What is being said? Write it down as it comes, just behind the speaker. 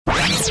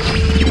Hey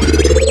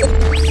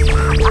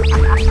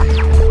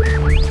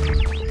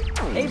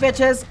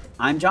bitches,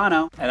 I'm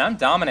Jono. And I'm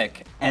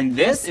Dominic. And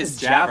this is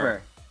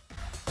Jabber.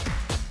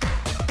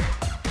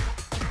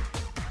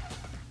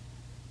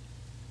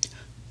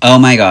 Oh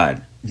my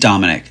god,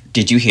 Dominic,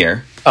 did you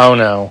hear? Oh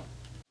no.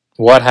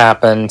 What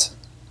happened?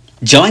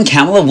 Joe and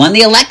Kamala won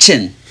the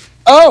election.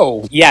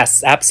 Oh,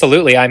 yes,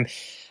 absolutely. I'm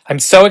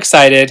so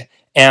excited.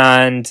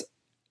 And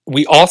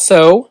we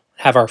also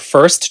have our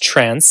first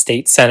trans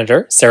state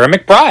senator, Sarah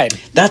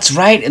McBride. That's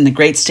right, in the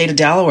great state of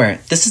Delaware.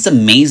 This is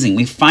amazing.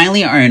 We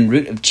finally are en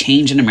route of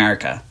change in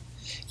America.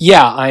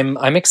 Yeah,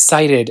 I'm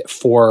excited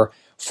for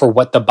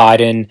what the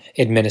Biden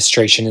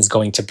administration is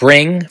going to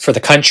bring for the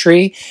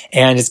country,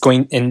 and it's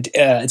going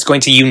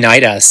to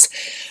unite us.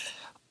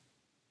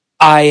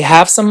 I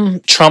have some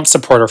Trump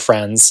supporter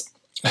friends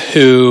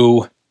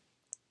who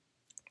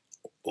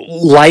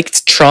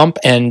liked Trump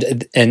and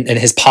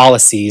his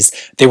policies.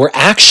 They were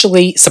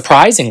actually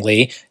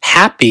surprisingly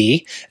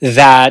happy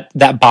that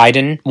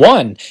Biden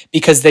won,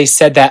 because they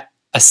said that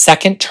a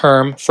second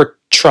term for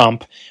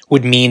Trump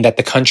would mean that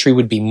the country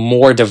would be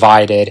more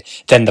divided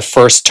than the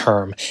first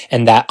term,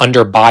 and that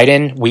under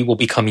Biden, we will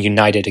become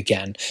united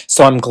again.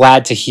 So I'm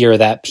glad to hear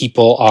that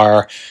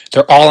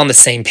they're all on the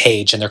same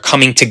page, and they're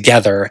coming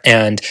together,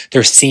 and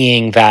they're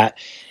seeing that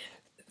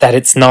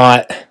it's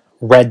not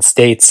red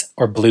states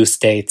or blue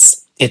states,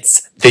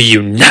 it's the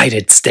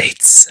United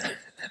States.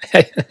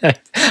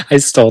 I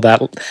stole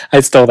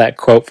that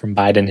quote from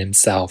Biden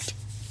himself.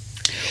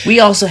 We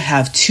also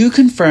have 2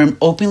 confirmed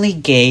openly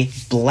gay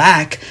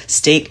black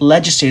state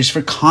legislators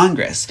for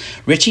Congress,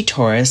 Richie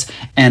Torres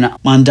and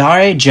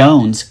Mondare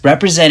Jones,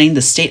 representing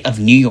the state of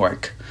New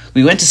York.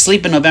 We went to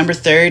sleep on November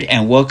 3rd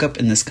and woke up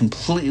in this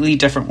completely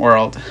different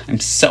world.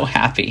 I'm so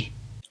happy.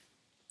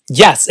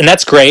 Yes, and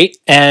that's great.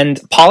 And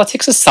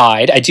politics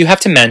aside, I do have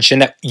to mention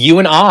that you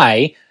and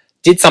I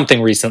did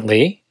something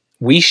recently.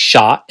 We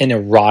shot an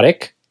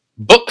erotic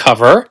book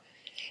cover,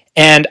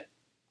 and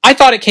I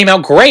thought it came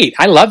out great.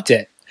 I loved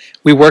it.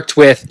 We worked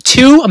with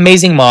 2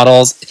 amazing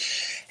models,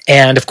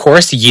 and of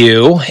course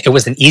you. It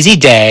was an easy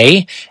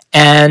day,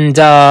 and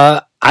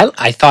I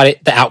thought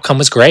the outcome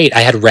was great.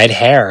 I had red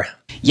hair.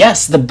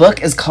 Yes, the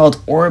book is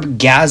called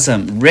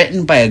Orbgasm,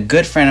 written by a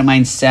good friend of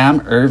mine,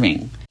 Sam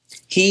Irving.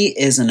 He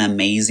is an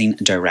amazing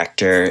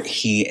director.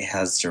 He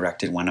has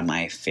directed one of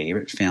my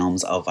favorite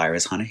films,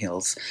 Elvira's Haunted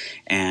Hills,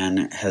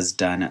 and has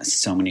done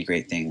so many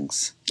great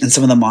things. And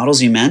some of the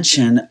models you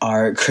mentioned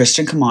are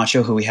Christian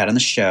Camacho, who we had on the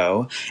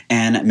show,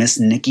 and Miss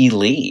Nikki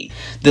Lee.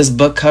 This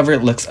book cover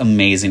looks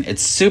amazing.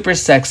 It's super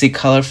sexy,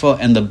 colorful,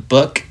 and the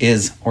book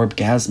is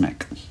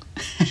orgasmic.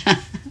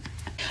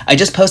 I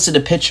just posted a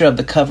picture of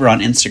the cover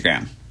on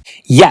Instagram.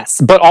 Yes,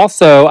 but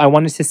also I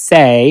wanted to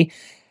say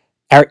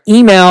our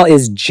email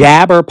is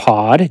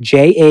jabberpod,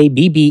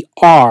 JABBRPOD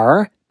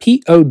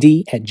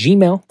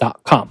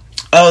 @gmail.com.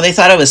 Oh, they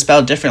thought it was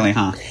spelled differently,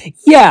 huh?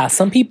 Yeah,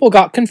 some people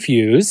got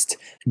confused.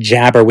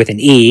 Jabber with an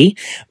E,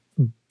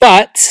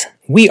 but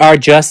we are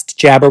just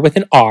Jabber with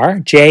an R,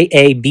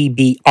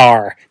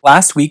 JABBR.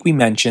 Last week we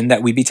mentioned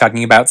that we'd be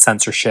talking about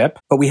censorship,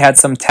 but we had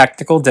some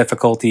technical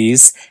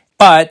difficulties,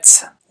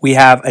 but we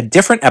have a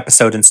different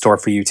episode in store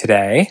for you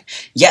today.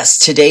 Yes,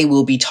 today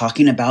we'll be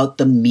talking about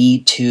the Me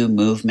Too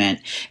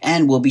movement,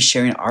 and we'll be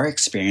sharing our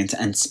experience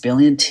and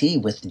spilling tea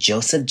with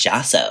Joseph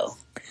Jasso.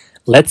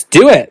 Let's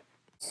do it.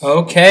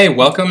 Okay,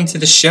 welcome to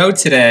the show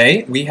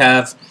today. We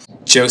have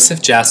Joseph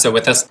Jasso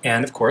with us,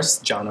 and of course,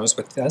 Jono's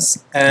with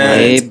us.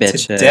 And hey,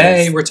 bitches.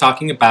 Today we're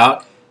talking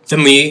about the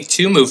Me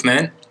Too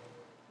movement,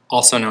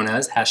 also known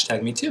as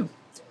 #MeToo.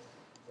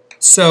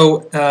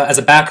 So, as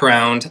a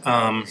background,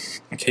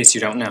 in case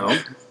you don't know,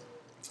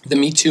 the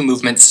Me Too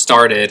movement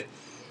started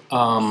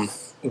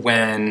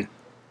when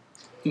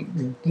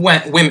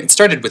women, it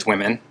started with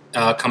women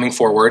coming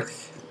forward,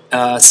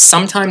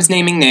 sometimes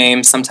naming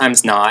names,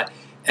 sometimes not,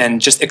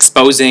 and just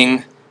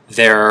exposing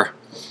their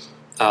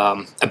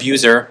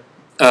abuser,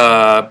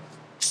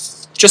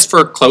 just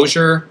for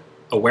closure,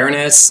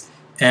 awareness,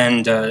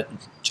 and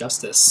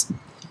justice.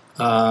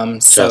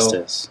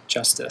 Justice.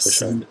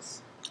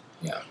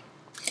 Yeah.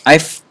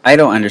 I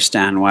don't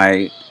understand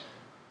why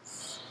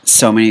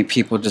so many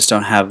people just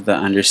don't have the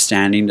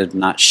understanding of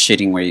not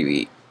shitting where you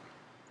eat.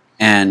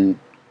 And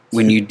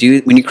when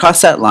you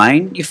cross that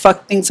line, you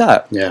fuck things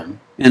up. Yeah.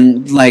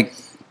 And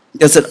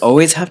does it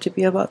always have to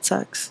be about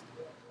sex?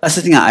 That's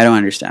the thing that I don't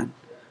understand.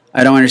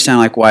 I don't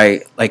understand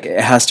why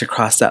it has to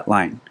cross that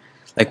line.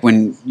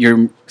 When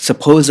you're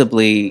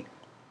supposedly,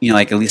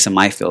 at least in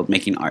my field,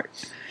 making art.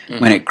 Mm-hmm.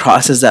 When it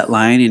crosses that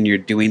line and you're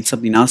doing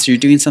something else, you're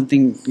being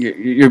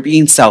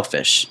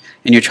selfish,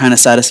 and you're trying to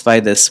satisfy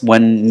this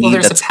one need. Well,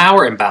 there's a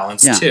power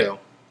imbalance too.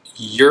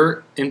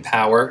 You're in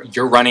power.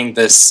 You're running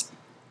this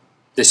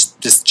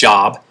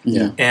job,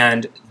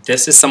 and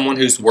this is someone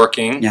who's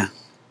working,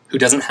 who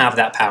doesn't have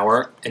that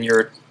power, and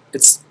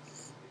it's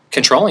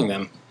controlling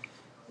them.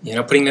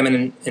 Putting them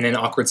in an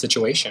awkward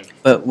situation.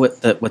 But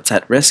what's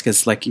at risk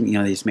is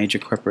these major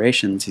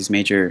corporations, these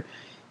major,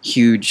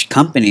 huge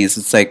companies.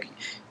 It's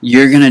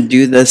you're gonna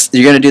do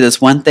this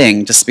one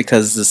thing just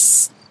because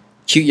this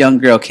cute young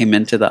girl came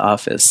into the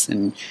office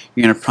and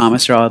you're going to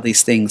promise her all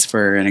these things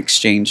for an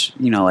exchange,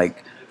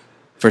 like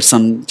for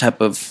some type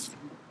of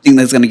thing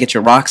that's going to get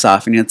your rocks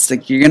off, and it's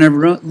like you're going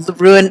to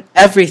ruin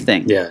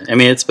everything. Yeah, I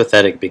mean, it's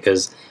pathetic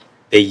because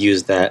they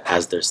use that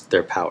as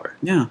their power.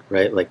 Yeah.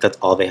 Right? Like, that's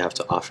all they have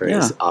to offer Yeah.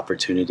 is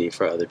opportunity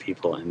for other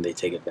people, and they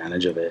take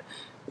advantage of it.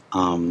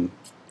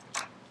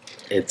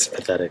 It's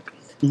pathetic.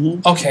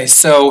 Mm-hmm. Okay,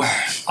 so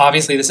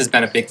obviously this has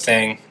been a big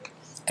thing,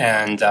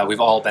 and we've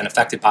all been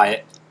affected by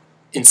it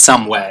in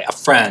some way. A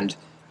friend,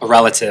 a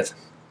relative,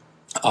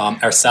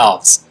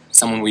 ourselves,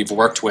 someone we've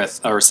worked with,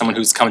 or someone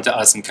who's come to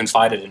us and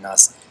confided in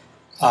us.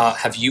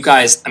 Have you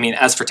guys, I mean,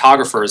 as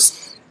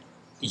photographers,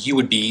 you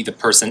would be the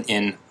person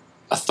in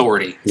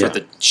authority for Yeah.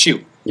 the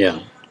shoot. Yeah.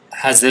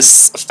 Has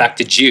this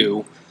affected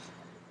you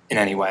in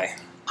any way?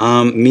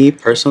 Me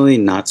personally,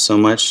 not so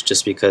much,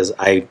 just because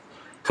I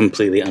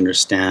completely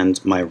understand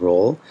my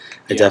role.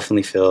 I Yeah.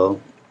 definitely feel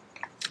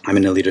I'm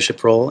in a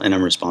leadership role and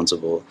I'm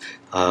responsible.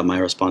 My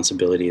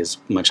responsibility is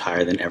much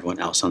higher than everyone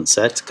else on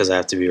set because I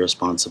have to be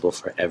responsible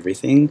for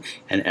everything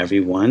and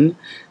everyone.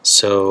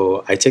 So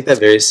I take that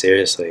very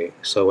seriously.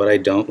 So what I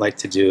don't like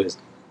to do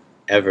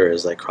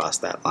is like cross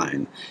that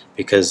line,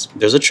 because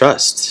there's a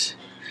trust.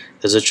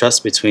 There's a trust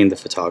between the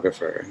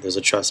photographer. There's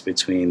a trust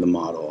between the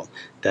model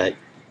that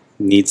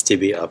needs to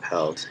be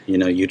upheld.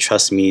 You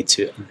trust me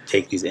to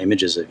take these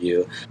images of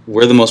you.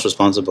 We're the most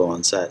responsible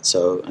on set, so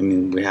I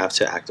mean, we have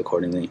to act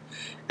accordingly.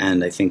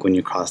 And I think when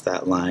you cross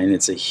that line,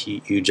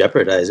 you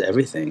jeopardize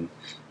everything.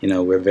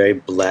 We're very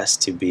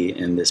blessed to be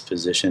in this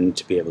position,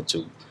 to be able to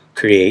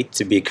create,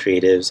 to be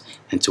creatives,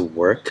 and to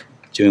work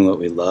doing what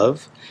we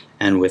love.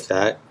 And with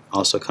that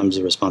also comes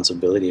the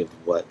responsibility of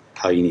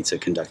how you need to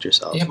conduct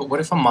yourself. Yeah, but what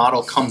if a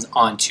model comes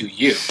on to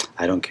you?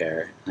 I don't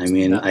care. I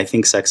mean, Yeah. I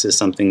think sex is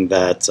something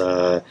that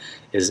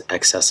is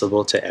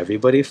accessible to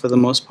everybody for the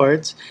most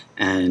part,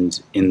 and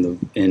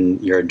in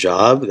your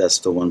job, that's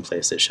the one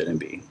place it shouldn't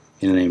be.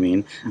 You know what I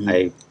mean?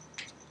 Mhm.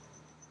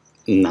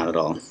 Not at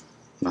all,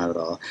 not at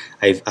all.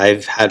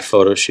 I've had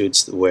photo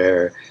shoots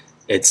where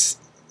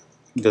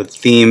the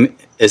theme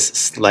is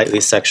slightly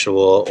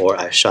sexual, or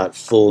I shot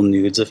full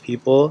nudes of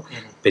people, Mhm.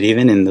 but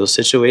even in those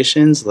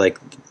situations, like,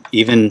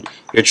 even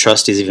your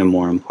trust is even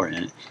more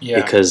important.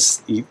 Yeah.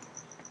 Because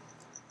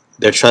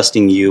they're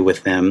trusting you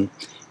with them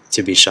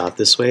to be shot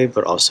this way,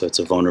 but also it's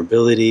a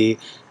vulnerability.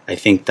 I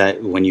think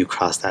that when you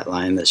cross that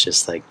line, that's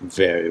just like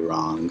very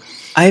wrong.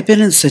 I've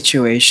been in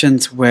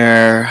situations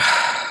where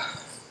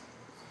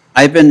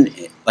I've been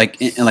like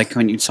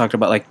when you talked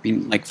about like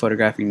being like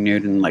photographing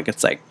nude, and like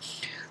it's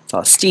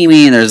all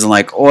steamy, there's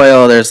like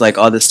oil, there's like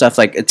all this stuff,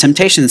 like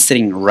temptation is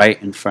sitting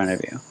right in front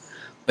of you,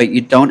 but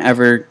you don't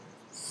ever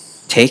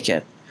take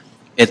it.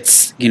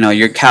 It's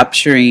you're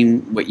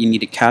capturing what you need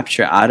to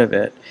capture out of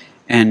it,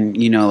 and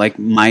like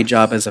my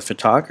job as a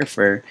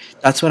photographer,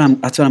 that's what I'm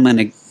going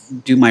to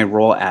do my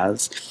role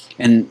as.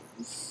 And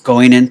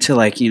going into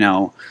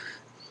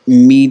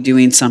me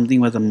doing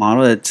something with a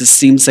model, it just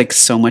seems like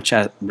so much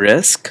at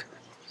risk.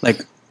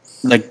 Like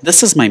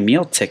this is my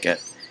meal ticket,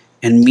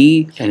 and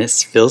me. And it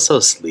feels so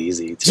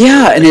sleazy too.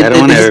 Yeah, Like, and I don't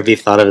want to ever be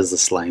thought of as a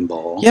slime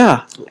ball.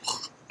 Yeah,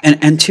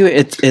 and two,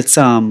 it's this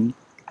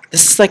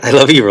is like I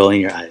love you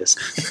rolling your eyes.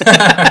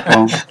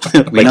 well,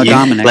 we know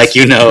Dominic. Like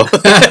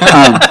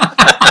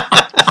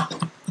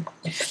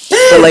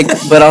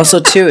But also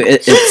too,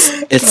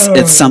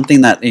 it's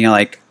something that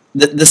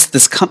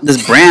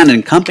this brand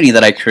and company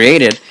that I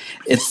created.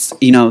 It's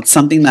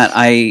something that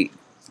I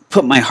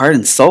put my heart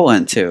and soul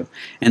into,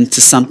 and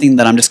to something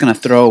that I'm just going to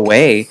throw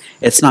away.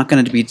 It's not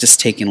going to be just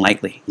taken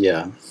lightly.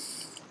 Yeah.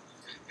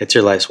 It's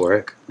your life's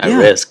work at Yeah.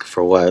 risk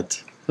for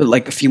what? But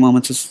like a few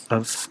moments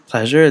of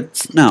pleasure,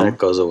 it's no. That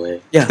goes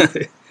away. Yeah.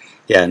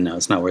 Yeah, no,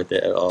 it's not worth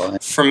it at all.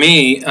 For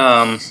me,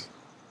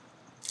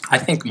 I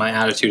think my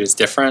attitude is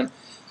different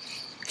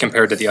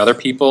compared to the other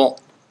people.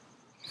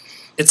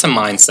 It's a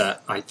mindset,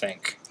 I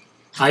think.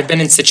 I've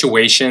been in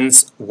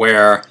situations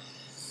where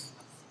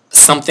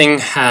something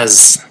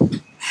has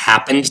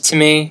happened to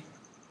me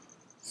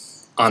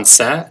on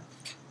set,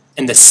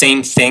 and the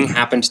same thing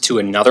happened to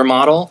another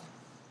model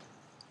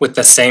with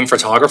the same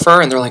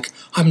photographer, and they're like,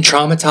 I'm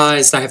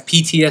traumatized, I have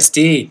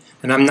PTSD,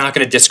 and I'm not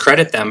going to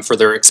discredit them for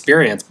their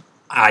experience.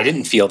 I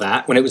didn't feel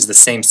that when it was the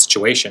same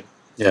situation.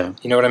 Yeah.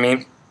 You know what I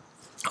mean?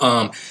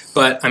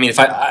 But I mean, if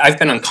I've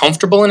been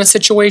uncomfortable in a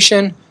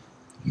situation,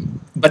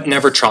 but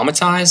never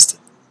traumatized,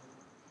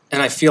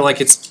 and I feel like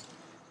it's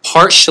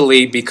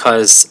partially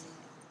because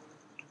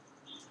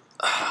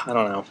I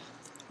don't know,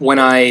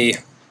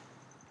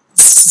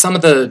 some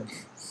of the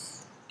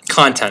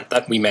content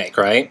that we make,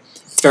 right?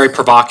 It's very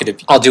provocative.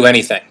 I'll do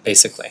anything,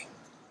 basically.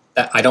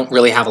 That I don't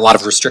really have a lot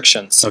of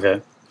restrictions.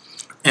 Okay.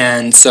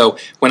 And so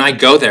when I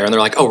go there and they're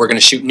like, oh, we're going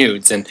to shoot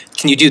nudes, and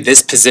can you do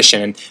this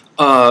position?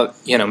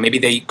 And, maybe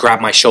they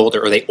grab my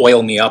shoulder or they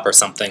oil me up or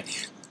something.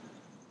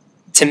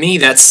 To me,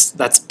 that's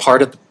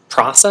part of the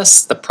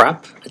process, the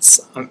prep.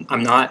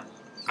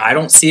 I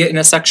don't see it in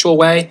a sexual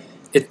way.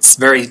 It's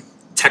very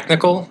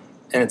technical,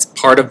 and it's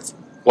part of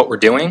what we're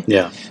doing.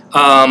 Yeah.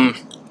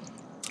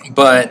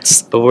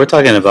 But But we're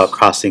talking about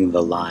crossing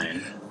the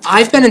line.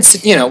 I've been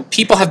in,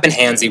 people have been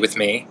handsy with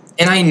me,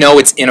 and I know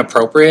it's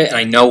inappropriate, and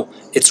I know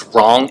it's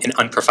wrong and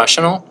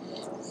unprofessional.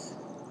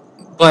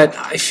 But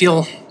I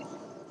feel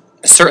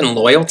a certain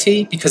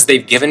loyalty because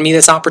they've given me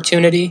this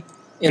opportunity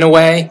in a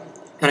way,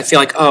 and I feel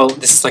like, oh,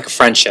 this is like a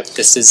friendship.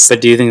 This is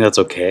But do you think that's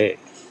okay?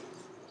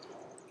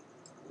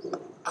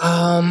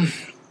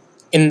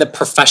 in the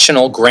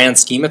professional grand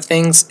scheme of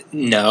things,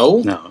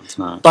 no. No, it's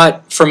not.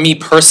 But for me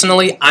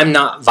personally, I'm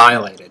not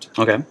violated.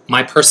 Okay.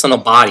 My personal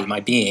body, my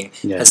being,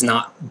 Yeah. has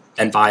not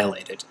been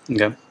violated.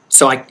 Okay.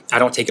 So I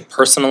don't take it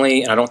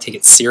personally, and I don't take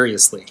it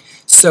seriously.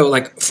 So,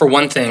 like, for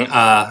one thing,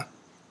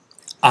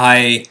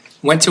 I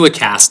went to a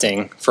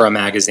casting for a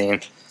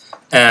magazine,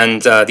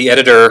 and the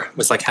editor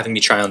was like having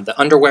me try on the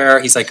underwear.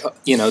 He's like,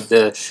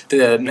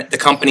 the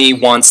company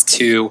wants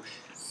to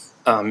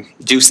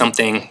do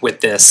something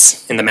with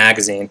this in the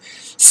magazine.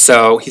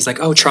 So he's like,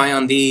 oh, try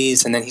on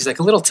these, and then he's like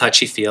a little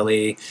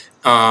touchy-feely.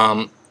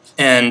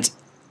 And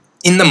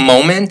in the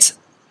moment,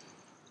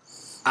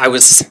 I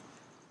was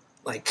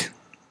like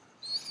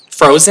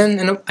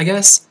frozen, I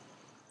guess,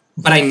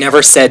 but I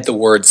never said the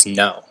words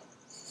no.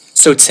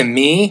 So to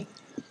me,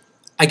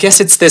 I guess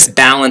it's this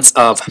balance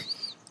of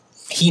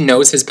he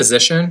knows his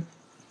position,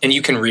 and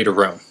you can read a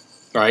room,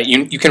 right?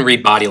 You can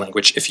read body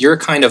language. If you're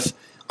kind of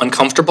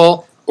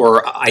uncomfortable,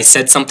 or I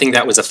said something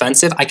that was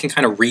offensive, I can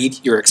kind of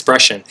read your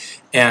expression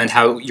and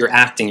how you're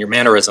acting, your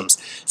mannerisms.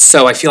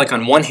 So I feel like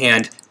on one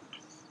hand,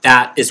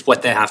 that is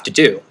what they have to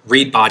do,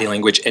 read body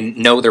language and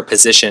know their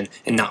position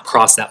and not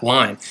cross that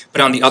line.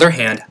 But on the other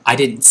hand, I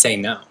didn't say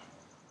no.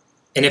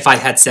 And if I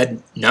had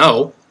said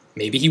no,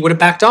 maybe he would have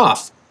backed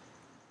off.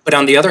 But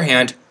on the other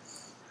hand,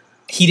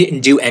 he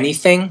didn't do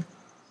anything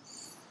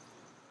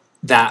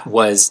that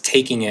was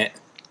taking it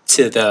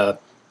to the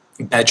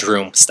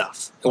bedroom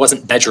stuff. It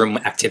wasn't bedroom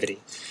activity.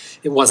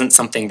 It wasn't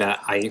something that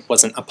I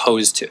wasn't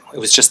opposed to. It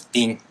was just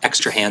being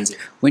extra handsy.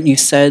 When you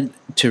said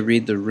to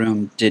read the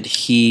room, did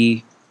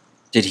he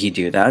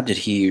do that? Did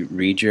he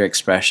read your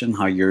expression?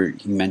 How you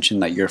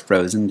mentioned that you're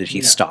frozen. Did he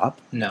No. stop?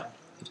 No,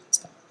 he didn't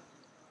stop.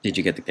 Did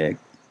you get the gig?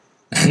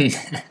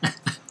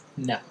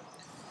 No.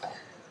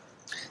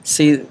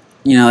 See,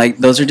 like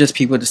those are just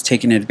people just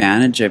taking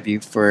advantage of you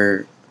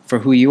for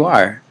who you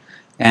are.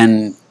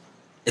 And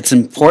it's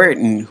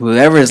important,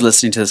 whoever is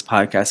listening to this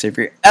podcast, if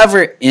you're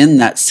ever in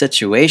that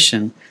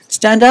situation,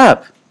 stand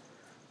up.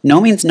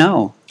 No means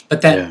no.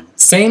 But that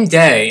same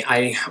day,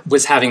 I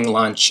was having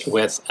lunch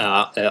with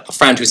a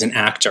friend who's an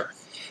actor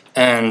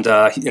and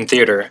in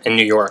theater in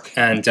New York.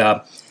 And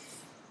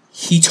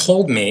he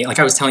told me, like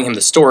I was telling him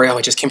the story,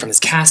 I just came from this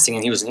casting,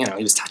 and he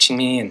was touching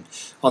me and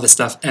all this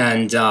stuff.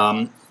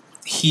 And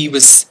he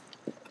was,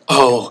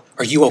 oh,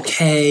 are you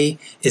okay?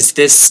 Is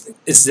this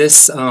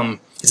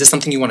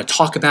something you want to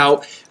talk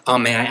about?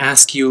 May I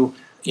ask you,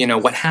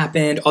 what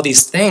happened? All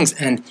these things.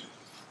 And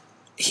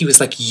he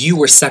was like, you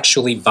were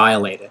sexually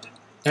violated.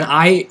 And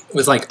I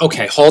was like,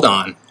 okay, hold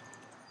on.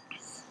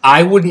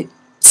 I wouldn't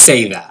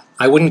say that.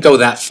 I wouldn't go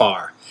that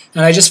far.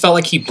 And I just felt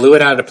like he blew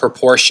it out of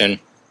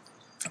proportion.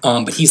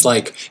 But he's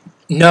like,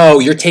 no,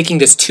 you're taking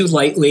this too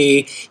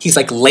lightly. He's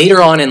like,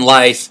 later on in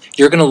life,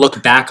 you're going to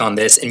look back on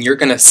this and you're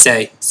going to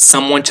say,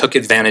 someone took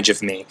advantage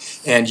of me.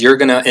 And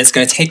it's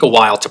going to take a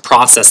while to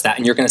process that.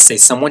 And you're going to say,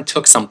 someone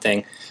took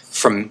something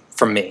from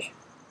me.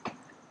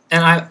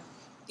 And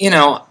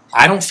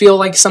I don't feel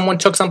like someone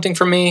took something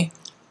from me.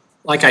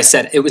 Like I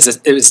said, it was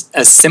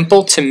as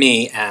simple to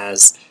me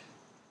as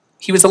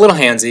he was a little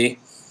handsy,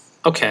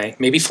 okay,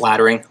 maybe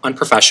flattering,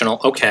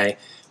 unprofessional, okay,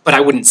 but I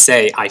wouldn't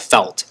say I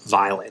felt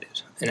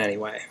violated in any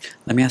way.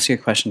 Let me ask you a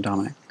question,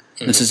 Dominic.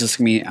 Mm-hmm. This is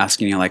just me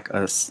asking you like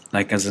as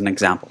an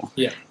example.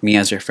 Yeah. Me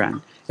as your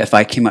friend. If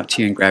I came up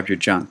to you and grabbed your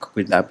junk,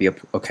 would that be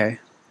okay?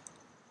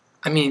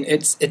 I mean,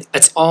 it's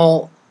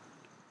all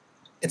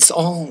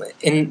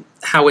in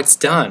how it's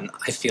done,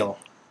 I feel.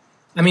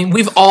 I mean,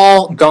 we've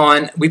all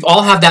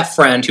have that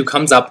friend who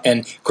comes up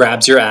and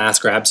grabs your ass,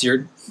 grabs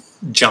your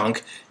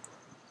junk.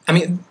 I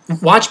mean,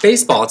 watch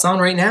baseball. It's on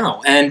right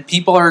now. And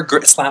people are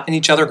slapping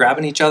each other,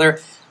 grabbing each other.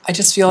 I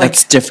just feel like...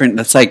 That's different.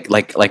 That's like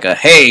a,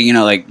 hey,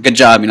 like, good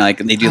job. Like,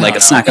 they do like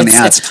a smack on the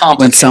ass. It's complicated.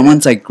 When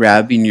someone's like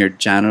grabbing your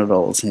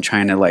genitals and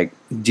trying to like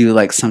do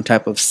like some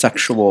type of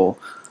sexual,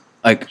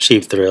 like...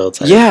 cheap thrill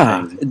type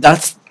yeah, of thing.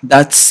 that's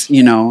that's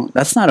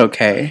not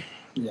okay.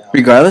 Yeah.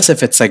 Regardless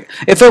if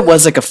it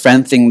was like a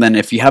friend thing, then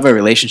if you have a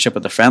relationship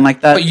with a friend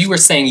like that. But you were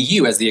saying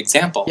you as the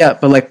example. Yeah,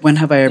 but like when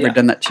have I ever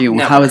done that to you?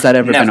 Never. How has that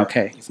ever been Never.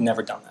 okay? You've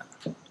never done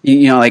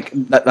that. Like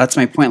that's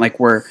my point. Like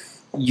where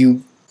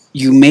you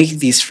make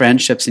these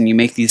friendships and you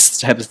make these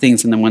type of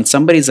things, and then when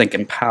somebody's like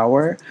in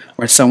power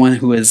or someone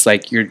who is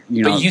like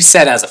But you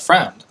said as a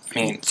friend. I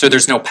mean, so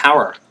there's no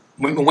power.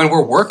 When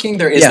we're working,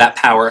 there is that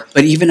power.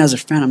 But even as a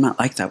friend, I'm not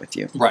like that with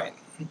you. Right.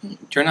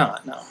 You're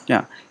not. No.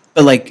 Yeah.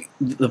 But like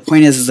the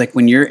point is like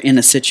when you're in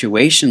a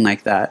situation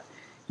like that,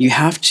 you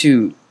have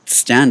to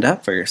stand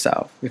up for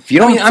yourself. If you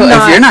don't, if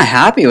you're not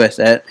happy with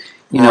it,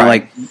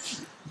 like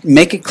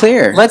make it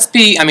clear.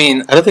 I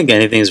mean, I don't think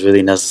anything is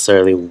really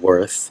necessarily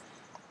worth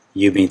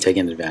you being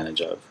taken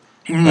advantage of.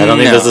 I don't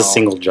think there's a No.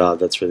 single job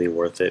that's really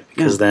worth it,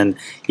 because then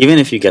even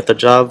if you get the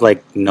job,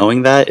 like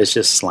knowing that, it's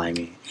just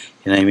slimy.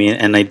 You know what I mean?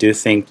 And I do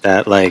think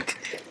that like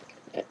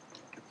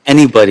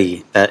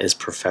anybody that is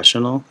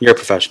professional, you're a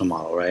professional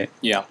model, right?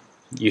 Yeah.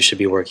 You should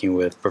be working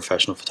with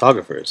professional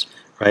photographers,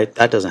 right?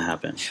 That doesn't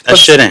happen. That But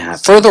shouldn't happen.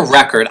 For the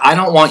record, I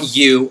don't want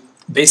you,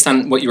 based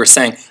on what you were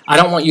saying, I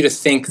don't want you to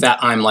think that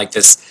I'm like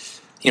this,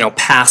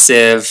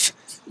 passive,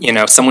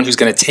 someone who's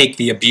going to take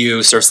the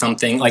abuse or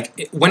something.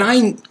 Like when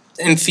I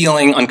am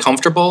feeling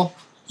uncomfortable,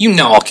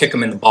 I'll kick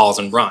them in the balls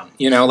and run.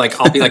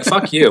 I'll be like,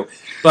 fuck you.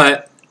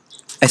 But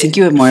I think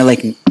you would more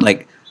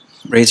like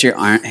raise your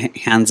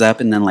hands up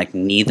and then like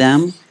knee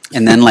them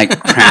and then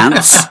like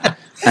prance.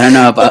 I don't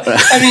know about.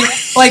 I mean,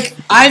 like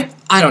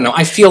I don't know.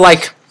 I feel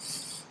like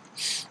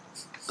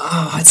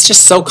it's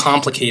just so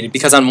complicated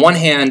because on one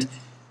hand,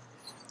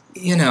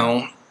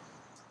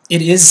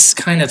 it is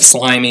kind of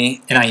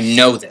slimy, and I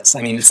know this.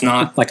 I mean, it's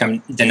not like I'm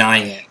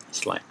denying it.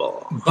 Slime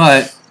ball.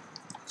 But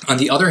on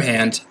the other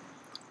hand,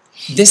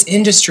 this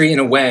industry, in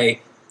a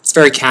way, it's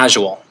very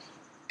casual.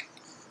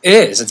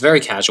 It is. It's very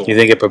casual. Do you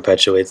think it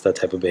perpetuates that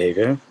type of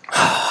behavior?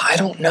 I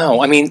don't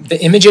know. I mean,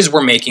 the images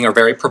we're making are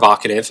very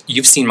provocative.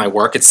 You've seen my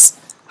work. It's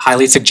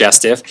highly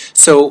suggestive.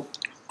 So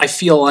I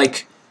feel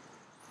like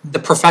the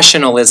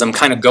professionalism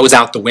kind of goes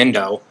out the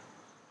window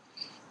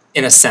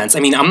in a sense. I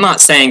mean, I'm not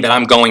saying that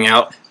I'm going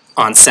out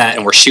on set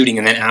and we're shooting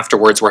and then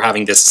afterwards we're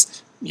having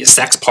this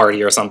sex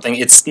party or something.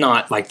 It's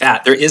not like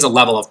that. There is a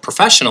level of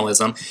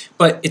professionalism,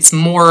 but it's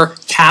more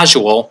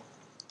casual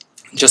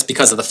just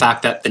because of the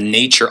fact that the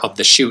nature of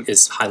the shoot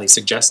is highly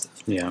suggestive.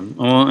 Yeah.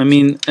 Well, I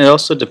mean, it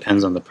also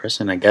depends on the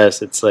person, I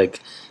guess. It's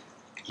like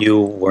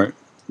you weren't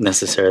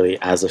necessarily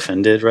as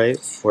offended, right?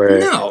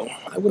 No,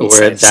 I wouldn't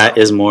say that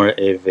so. is more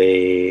of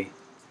a,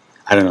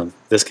 I don't know,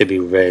 this could be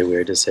very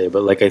weird to say,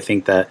 but like I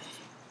think that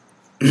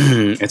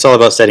it's all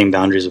about setting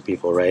boundaries with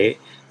people, right?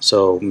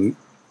 So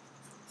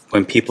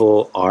when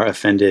people are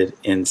offended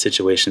in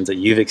situations that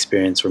you've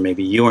experienced where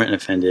maybe you weren't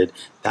offended,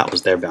 that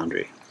was their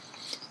boundary.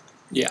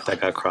 Yeah.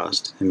 That got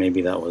crossed, and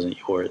maybe that wasn't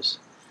yours.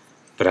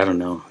 But I don't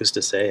know. Who's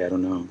to say? I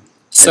don't know.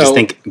 So, I just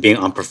think being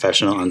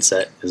unprofessional on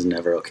set is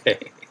never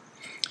okay.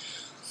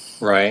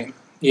 Right.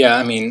 Yeah,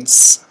 I mean,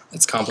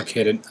 it's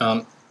complicated.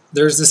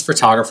 There's this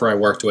photographer I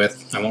worked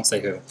with. I won't say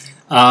who.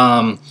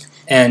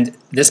 And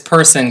this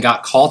person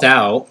got called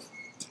out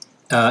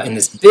in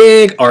this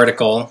big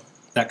article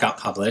that got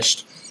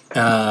published.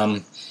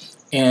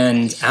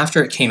 And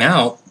after it came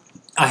out,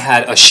 I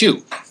had a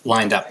shoot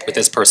lined up with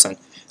this person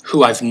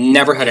who I've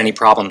never had any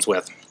problems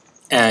with.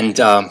 And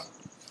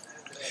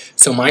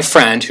so my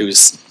friend,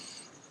 who's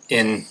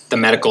in the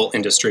medical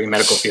industry,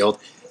 medical field,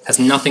 has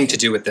nothing to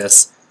do with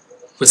this,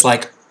 was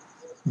like,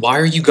 why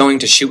are you going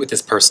to shoot with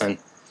this person?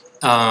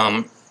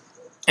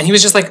 And he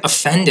was just like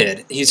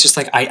offended. He's just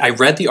like, I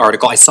read the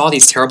article, I saw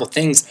these terrible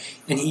things,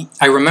 and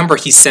I remember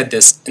he said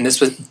this, and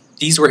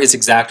these were his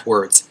exact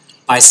words: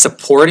 by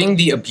supporting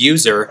the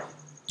abuser,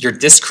 you're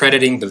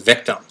discrediting the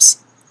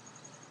victims.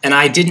 And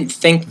I didn't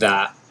think of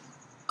that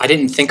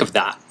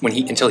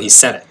until he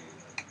said it.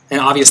 And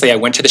obviously I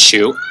went to the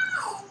shoot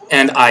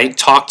and I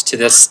talked to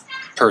this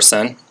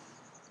person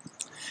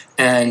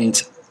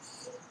and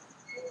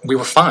we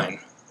were fine.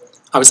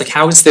 I was like,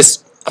 how is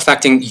this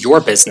affecting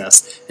your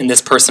business? And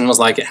this person was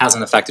like, it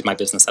hasn't affected my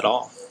business at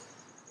all.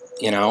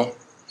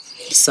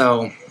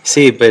 So.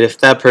 See, but if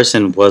that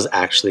person was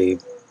actually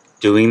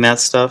doing that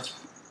stuff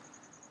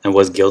and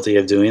was guilty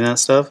of doing that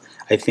stuff,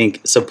 I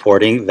think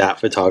supporting that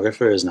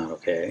photographer is not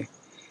okay.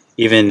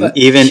 Even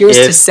here's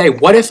if to say,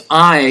 what if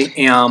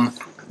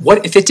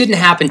it didn't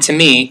happen to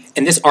me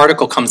and this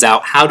article comes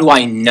out, how do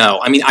I know?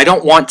 I mean, I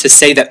don't want to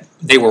say that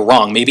they were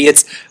wrong. Maybe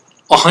it's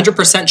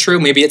 100% true,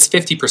 maybe it's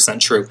 50%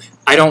 true.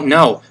 I don't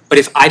know. But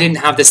if I didn't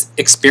have this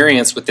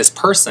experience with this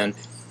person,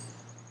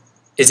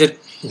 is it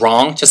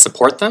wrong to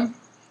support them?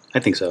 I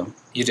think so.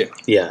 You do.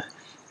 Yeah.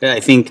 I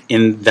think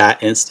in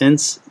that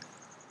instance,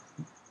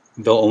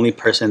 the only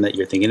person that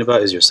you're thinking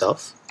about is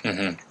yourself,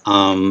 and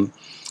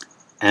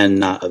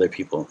not other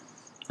people.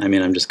 I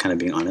mean, I'm just kind of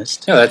being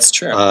honest. No, that's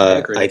true. I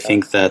agree with I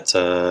think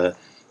that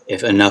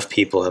if enough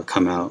people have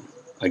come out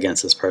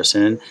against this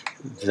person,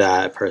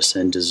 that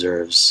person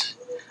deserves,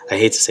 I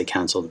hate to say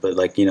canceled, but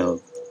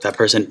that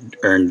person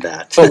earned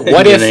that. But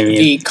what You if know I mean?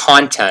 the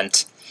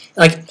content,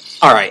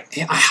 all right,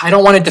 I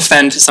don't want to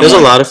defend someone.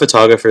 There's a lot of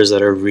photographers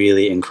that are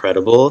really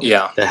incredible,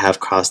 Yeah. that have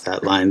crossed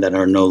that line, that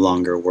are no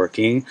longer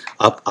working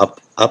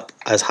up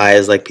as high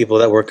as people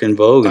that work in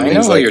Vogue and I know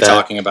things what like you're that.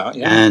 talking about,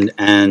 yeah.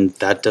 And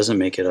that doesn't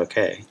make it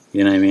okay.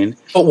 You know what I mean?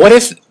 But what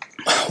if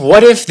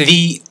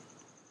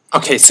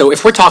okay, so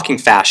if we're talking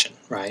fashion,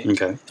 right?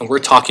 Okay. And we're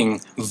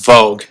talking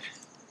Vogue,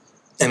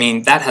 I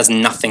mean, that has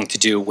nothing to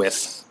do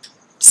with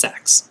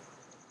sex.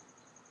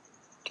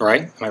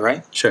 Right? Am I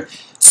right? Sure.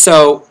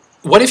 So,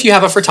 what if you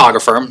have a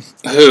photographer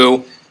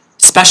who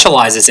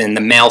specializes in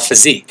the male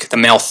physique, the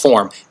male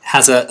form,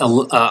 has a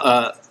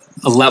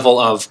level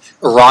of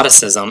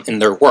eroticism in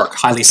their work,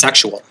 highly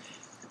sexual?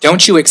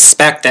 Don't you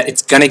expect that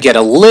it's going to get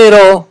a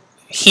little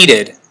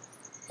heated,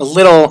 a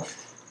little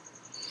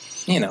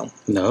No,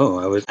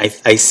 I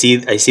see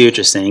what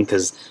you're saying,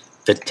 because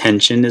the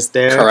tension is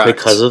there Correct.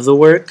 because of the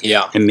work,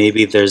 Yeah. and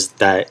maybe there's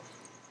that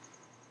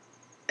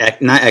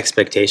not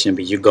expectation,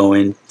 but you go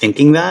in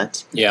thinking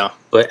that. Yeah.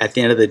 But at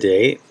the end of the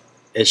day,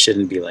 it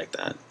shouldn't be like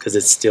that, because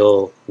it's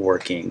still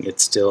working.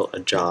 It's still a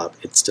job.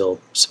 It's still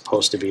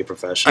supposed to be a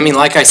profession. I mean,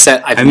 like I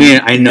said, I I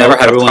know never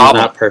had a everyone's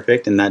problem. not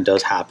perfect, and that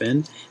does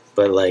happen.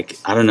 But like,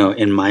 I don't know.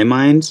 In my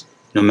mind,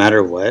 no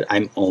matter what,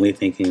 I'm only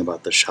thinking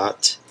about the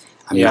shot.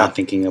 I'm Yeah. not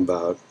thinking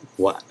about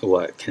what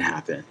can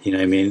happen. You know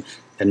what I mean?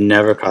 That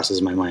never crosses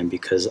my mind,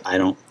 because I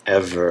don't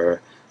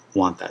ever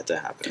want that to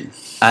happen.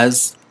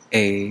 As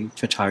a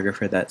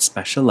photographer that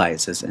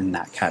specializes in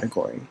that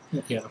category,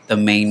 Yeah. the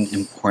main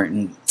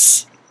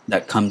importance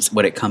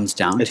what it comes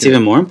down It's to.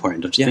 even more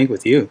important, don't you Yeah. think,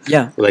 with you?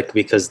 Yeah. Like,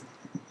 because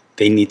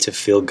they need to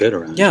feel good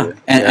around Yeah. you.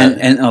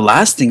 And the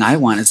last thing I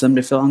want is them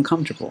to feel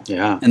uncomfortable.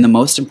 Yeah. And the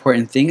most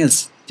important thing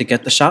is to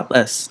get the shot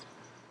list.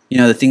 You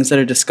know, the things that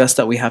are discussed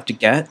that we have to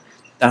get,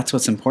 that's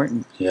what's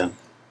important. Yeah.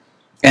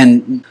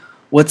 And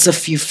what's a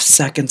few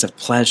seconds of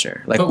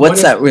pleasure? Like, But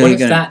what's that really What if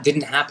going to... that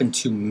didn't happen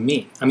to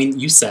me? I mean,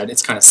 you said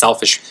it's kind of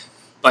selfish,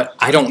 but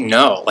I don't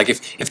know. Like,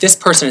 if this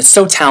person is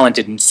so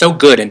talented and so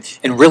good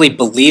and really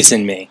believes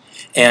in me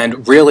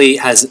and really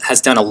has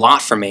done a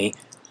lot for me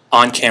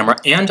on camera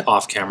and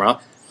off camera,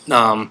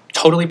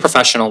 totally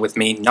professional with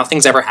me,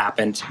 nothing's ever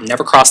happened,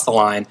 never crossed the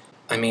line.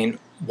 I mean,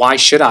 why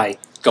should I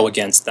go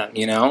against them,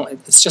 you know?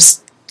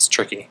 It's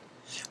tricky.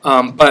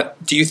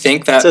 But do you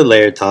think that... It's a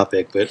layered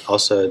topic, but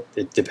also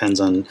it depends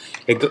on...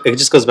 It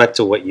just goes back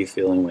to what you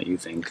feel and what you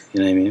think. You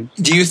know what I mean?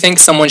 Do you think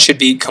someone should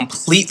be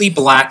completely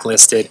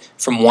blacklisted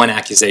from one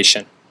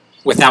accusation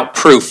without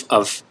proof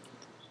of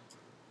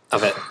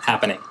it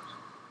happening?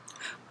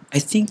 I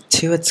think,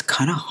 too, it's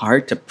kind of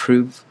hard to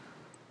prove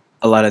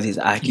a lot of these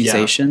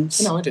accusations.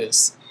 No, it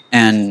is.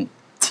 And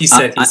He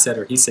said, I- he said,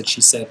 or he said,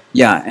 she said.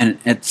 yeah, and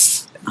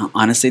it's...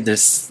 honestly,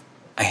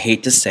 I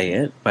hate to say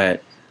it,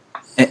 but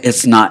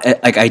it's not...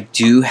 like, I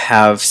do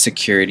have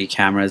security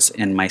cameras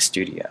in my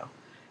studio.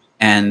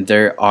 And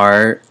there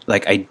are...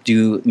 like, I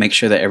do make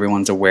sure that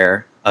everyone's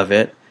aware of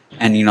it.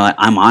 And, you know, like,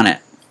 I'm on it.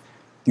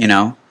 You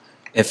know?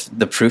 If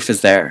the proof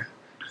is there.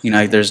 You know,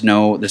 like, there's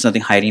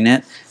nothing hiding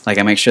it. Like,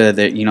 I make sure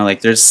that, you know,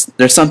 like, there's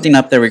something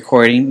up there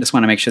recording. Just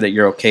want to make sure that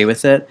you're okay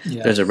with it.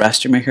 Yeah. There's a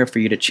restroom right here for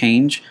you to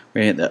change.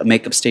 Right? The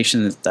makeup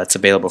station that's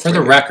available for For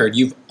the you. record,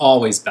 you've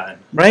always been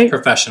Right?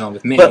 professional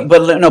with me. But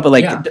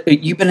like Yeah.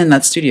 you've been in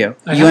that studio.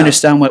 I You have.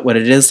 understand what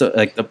it is,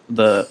 like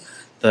the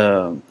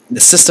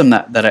system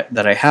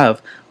that I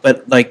have.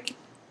 But like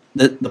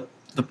the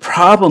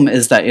problem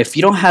is that if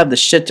you don't have the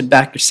shit to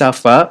back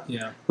yourself up,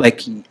 yeah.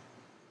 like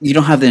you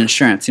don't have the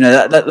insurance. You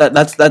know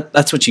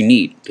that's what you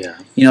need. Yeah.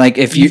 You know, like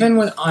if you Even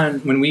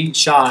when we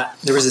shot,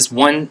 there was this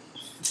one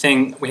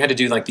thing we had to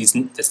do, like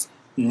this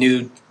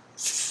nude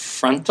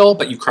frontal,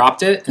 but you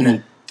cropped it, and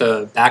then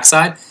the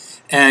backside.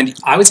 And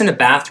I was in a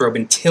bathrobe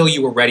until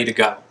you were ready to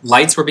go.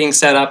 Lights were being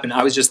set up, and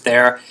I was just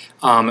there.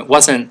 It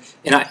wasn't,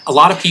 and a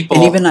lot of people.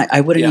 and even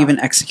I wouldn't Yeah. even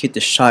execute the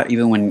shot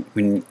even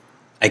when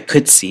I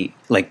could see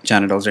like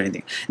genitals or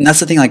anything. And that's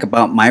the thing, like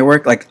about my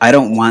work, like I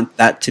don't want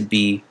that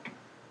to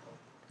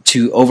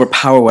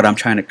overpower what I'm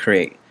trying to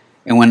create.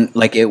 And when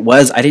like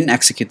I didn't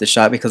execute the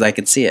shot because I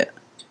could see it.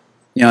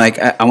 You know, like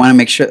I want to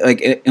make sure,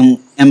 like in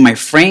my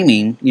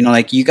framing, you know,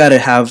 like you got to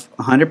have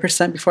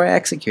 100% before I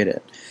execute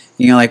it.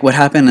 You know, like what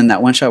happened in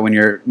that one shot when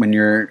you're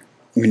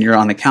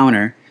on the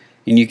counter,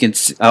 and you can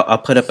I'll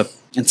put up a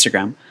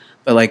Instagram,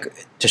 but like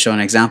to show an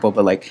example,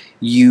 but like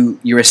you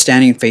were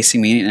standing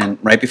facing me, and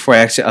right before I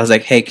exit, I was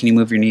like, hey, can you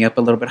move your knee up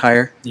a little bit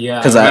higher? Yeah,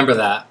 I 'Cause remember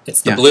that.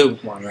 It's the yeah. blue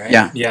one, right?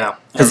 Yeah. Yeah. I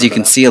Because you remember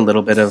can that. see a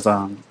little bit of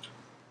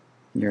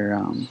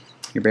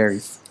your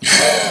berries.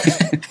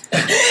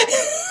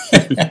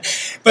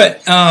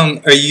 But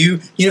are you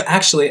know,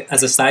 actually,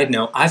 as a side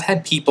note, I've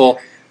had people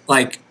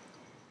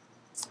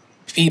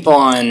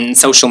on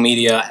social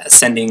media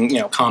sending, you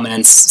know,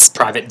 comments,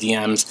 private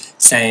DMs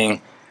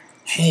saying,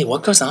 hey,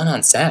 what goes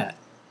on set?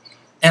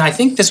 And I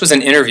think this was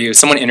an interview.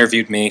 Someone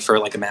interviewed me for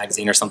like a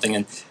magazine or something,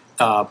 and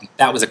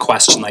that was a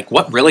question, like,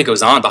 what really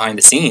goes on behind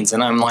the scenes?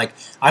 And I'm like,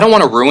 I don't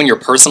want to ruin your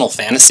personal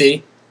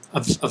fantasy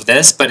of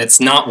this, but it's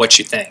not what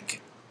you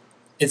think.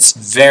 It's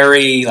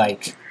very,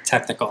 like,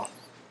 technical.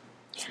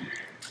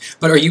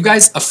 But are you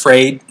guys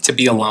afraid to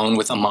be alone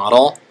with a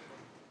model?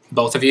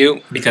 Both of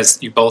you?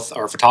 Because you both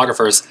are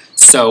photographers.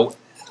 So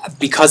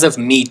because of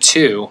Me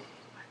Too,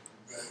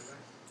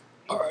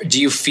 do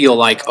you feel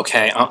like,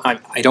 okay,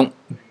 I don't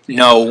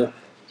know,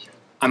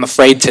 I'm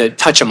afraid to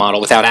touch a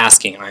model without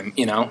asking,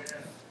 you know?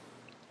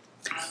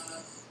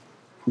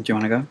 Do you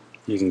want to go?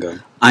 You can go.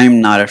 I'm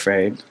not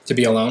afraid. To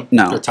be alone?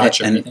 No, Or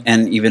touch or and anything?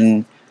 and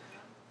even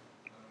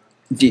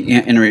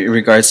in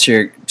regards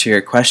to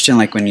your question,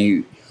 like when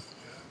you,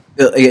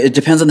 it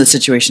depends on the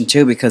situation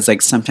too, because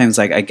like sometimes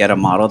like I get a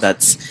model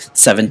that's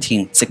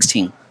 17,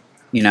 16,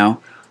 you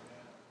know,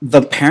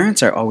 the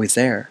parents are always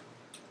there,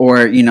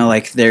 or you know,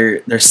 like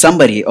there's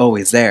somebody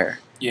always there,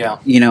 Yeah.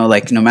 you know,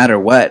 like no matter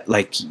what,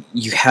 like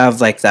you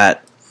have like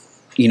that,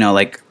 you know,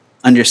 like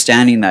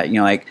understanding that, you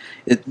know, like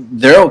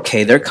they're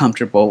okay, they're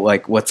comfortable,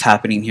 like what's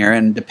happening here,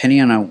 and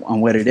depending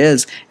on what it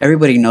is,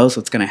 everybody knows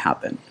what's going to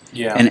happen.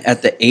 Yeah. And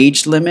at the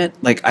age limit,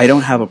 like I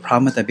don't have a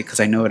problem with that because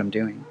I know what I'm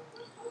doing.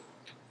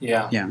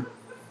 Yeah. Yeah.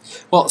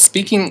 Well,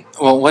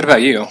 what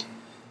about you?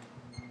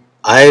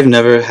 I've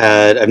never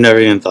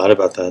even thought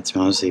about that, to be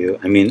honest with you.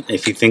 I mean,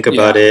 if you think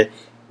about it,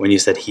 when you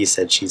said he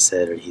said, she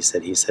said, or he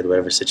said,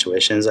 whatever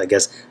situations, I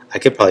guess I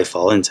could probably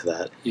fall into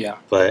that. Yeah.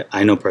 But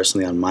I know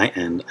personally on my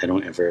end, I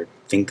don't ever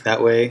think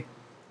that way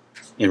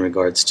in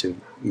regards to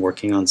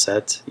working on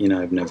set. You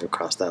know, I've never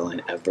crossed that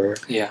line ever.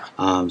 Yeah.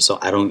 So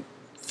I don't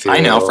feel... I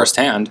know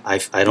firsthand. I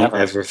don't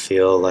ever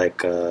feel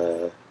like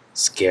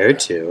scared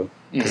to,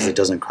 because it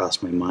doesn't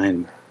cross my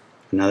mind.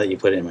 Now that you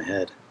put it in my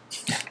head.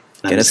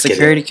 Get a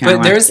security camera.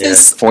 But there's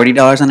this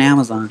 $40 on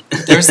Amazon.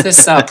 There's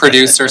this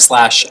producer /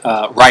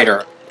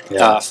 writer,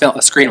 a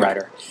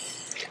screenwriter,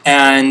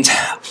 and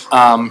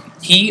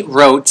he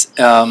wrote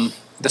the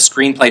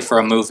screenplay for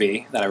a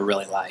movie that I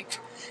really like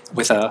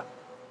with a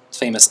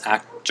famous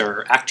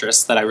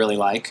actress that I really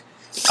like,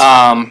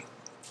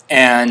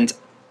 and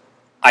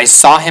I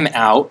saw him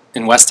out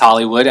in West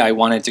Hollywood. I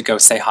wanted to go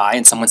say hi,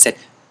 and someone said,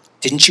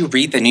 "Didn't you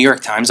read the New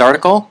York Times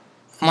article?"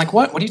 I'm like,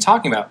 "What? What are you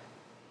talking about?"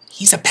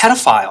 "He's a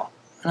pedophile."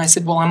 And I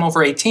said, "Well, I'm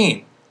over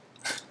 18.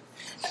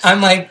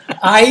 I'm like,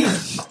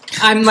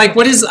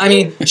 what is, I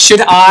mean,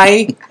 should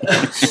I,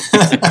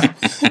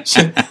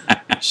 should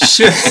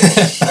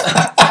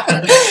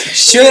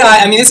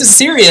I mean, this is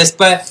serious,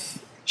 but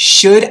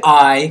should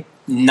I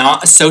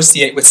not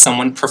associate with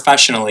someone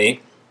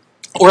professionally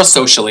or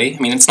socially? I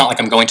mean, it's not like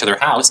I'm going to their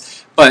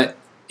house, but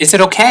is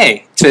it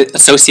okay to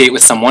associate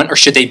with someone, or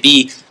should they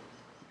be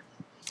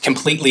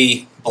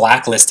completely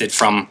blacklisted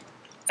from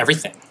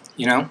everything,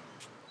 you know?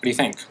 What do you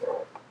think?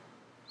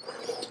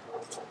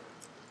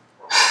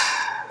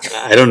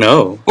 I don't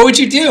know. What would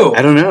you do?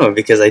 I don't know,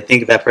 because I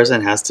think that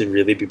person has to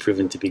really be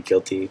proven to be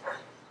guilty,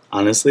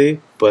 honestly.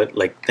 But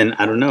like, then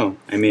I don't know.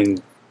 I mean,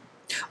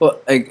 well,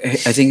 I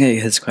think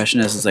his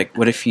question is like,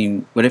 what if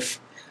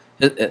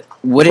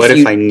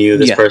I knew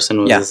this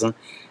person was? Yeah.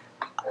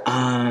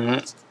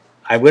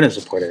 I wouldn't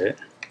support it.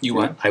 You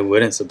would? I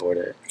wouldn't support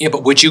it. Yeah,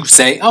 but would you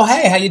say, "Oh,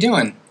 hey, how you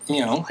doing?"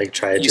 You know, like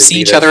try to you see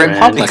be each their other in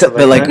friend, public,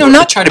 but like, no,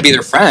 not try to be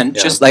their friend,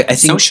 Yeah. just like I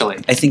think socially.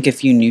 I think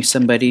if you knew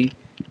somebody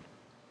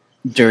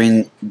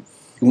during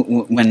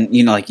when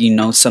you know, like, you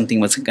know something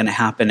was going to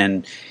happen,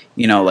 and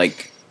you know,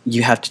 like,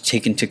 you have to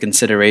take into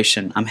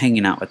consideration, I'm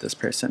hanging out with this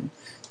person,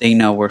 they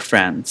know we're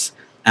friends,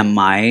 am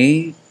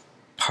I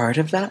part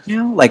of that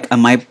now? Like,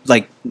 am I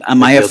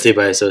guilty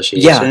by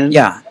association?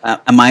 Yeah.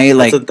 Am I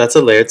like? That's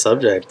a layered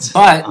subject.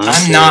 But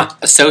honestly. I'm not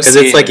associated. Because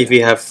it's like if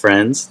you have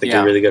friends that Yeah.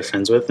 you're really good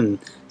friends with, and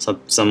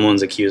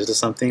someone's accused of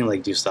something,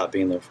 like, do you stop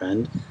being their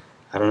friend?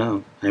 I don't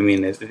know. I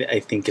mean, I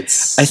think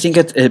it's. I think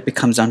it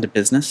becomes down to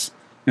business.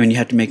 When you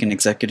have to make an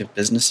executive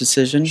business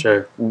decision.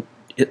 Sure.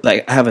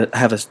 Like I have a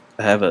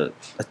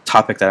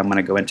topic that I'm going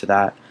to go into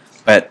that,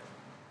 but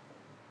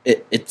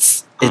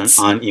it's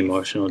on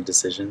emotional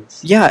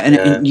decisions. Yeah,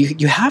 and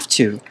you have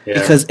to,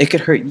 because it could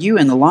hurt you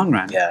in the long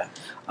run. Yeah.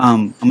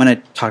 I'm going to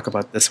talk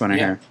about this one right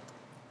here.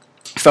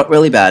 I felt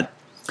really bad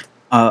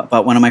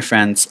about one of my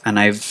friends, and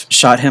I've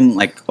shot him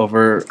like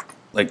over,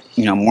 like,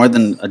 you know, more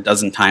than a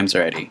dozen times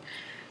already.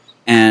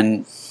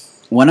 And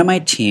one of my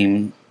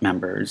team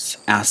members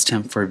asked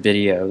him for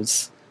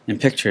videos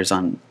and pictures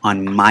on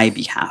my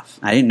behalf.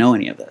 I didn't know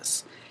any of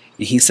this.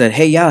 And he said,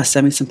 "Hey, yeah,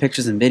 send me some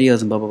pictures and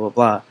videos and blah, blah, blah,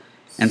 blah."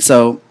 And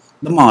so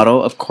the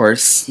model, of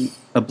course,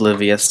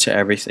 oblivious to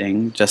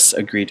everything, just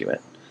agreed to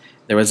it.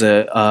 There was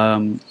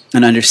an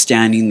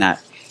understanding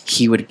that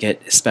he would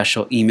get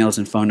special emails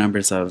and phone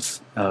numbers of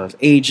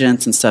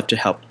agents and stuff to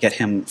help get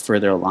him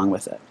further along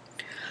with it.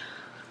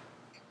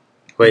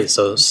 Wait,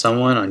 so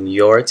someone on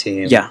your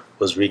team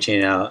was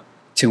reaching out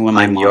to one of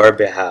my on your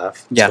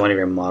behalf to one of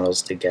your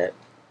models to get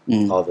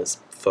all this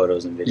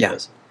photos and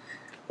videos.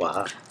 Yeah.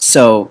 Wow.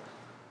 So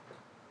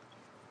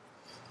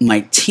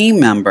my team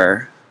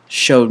member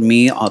showed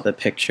me all the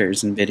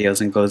pictures and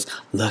videos and goes,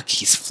 "Look,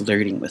 he's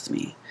flirting with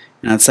me."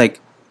 And it's like,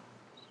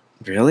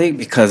 really?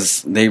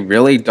 Because they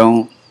really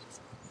don't.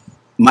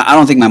 I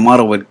don't think my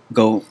model would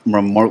go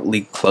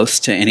remotely close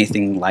to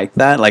anything like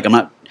that. Like, I'm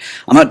not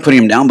putting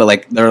him down, but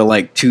like, they're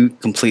like two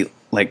complete.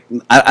 Like,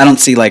 I don't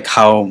see like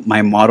how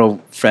my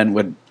model friend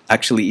would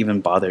actually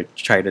even bother to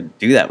try to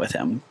do that with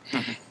him.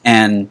 Mm-hmm.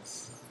 And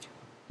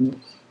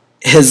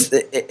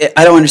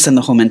I don't understand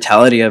the whole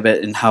mentality of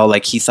it, and how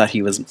like he thought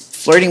he was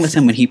flirting with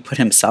him when he put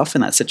himself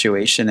in that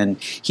situation,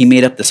 and he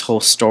made up this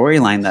whole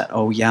storyline that,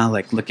 oh yeah,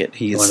 like, look at,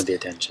 he's wanted the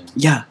attention.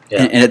 Yeah.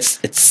 And it's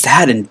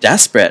sad and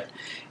desperate,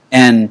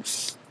 and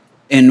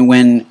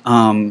when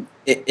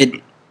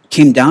it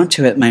came down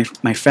to it,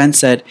 my friend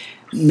said,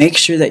 "Make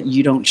sure that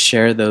you don't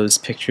share those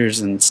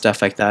pictures and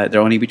stuff like that.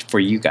 They're only for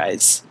you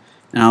guys."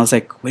 And I was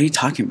like, "What are you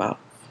talking about?"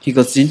 He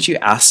goes, "Didn't you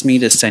ask me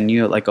to send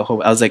you like a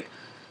whole?" I was like,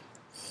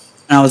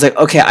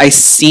 "Okay, I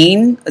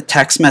seen the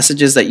text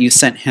messages that you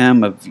sent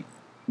him of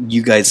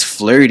you guys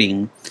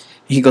flirting."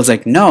 He goes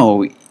like,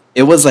 "No,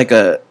 it was like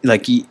a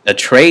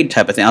trade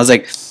type of thing." I was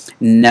like,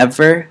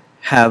 Never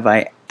have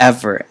I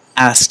ever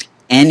asked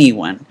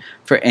anyone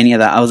for any of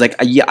that. I was like,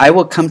 yeah, I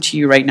will come to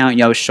you right now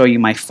and I will show you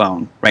my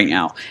phone right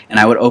now. And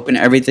I would open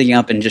everything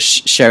up and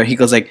just share. He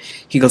goes, I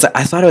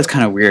thought it was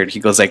kind of weird. He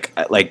goes,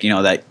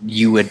 that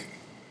you would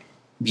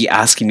be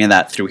asking me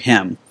that through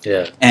him.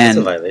 Yeah, and that's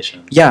a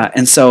violation. Yeah,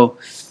 and so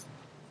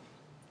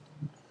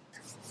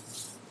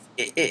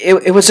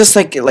it was just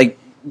like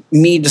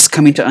me just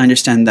coming to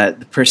understand that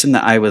the person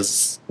that I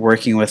was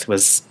working with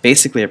was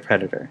basically a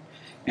predator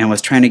and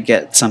was trying to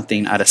get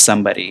something out of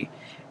somebody.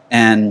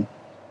 And,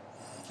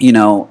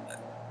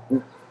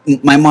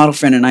 my model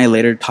friend and I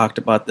later talked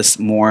about this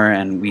more,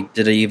 and we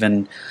did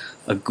even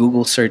a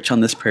Google search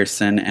on this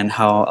person and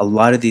how a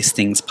lot of these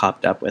things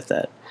popped up with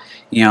it.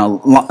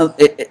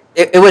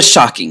 It was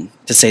shocking,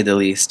 to say the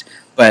least.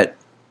 But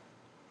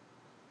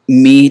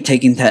me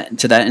taking that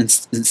to that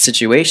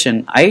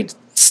situation, I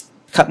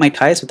cut my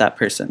ties with that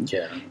person.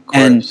 Yeah, of course.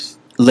 And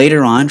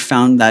later on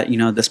found that,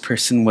 this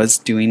person was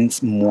doing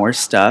more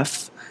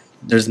stuff.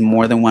 There's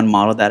more than one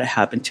model that it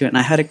happened to, and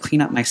I had to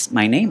clean up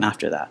my name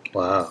after that.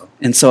 Wow.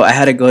 And so I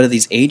had to go to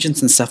these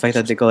agents and stuff like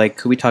that. They go like,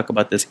 could we talk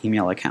about this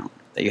email account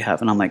that you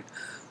have? And I'm like,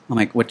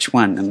 which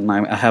one? And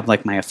I have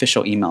like my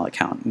official email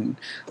account. And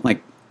I'm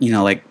like,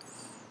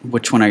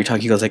 which one are you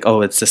talking? He goes like,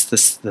 oh, it's just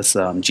this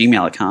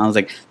Gmail account. I was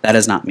like, that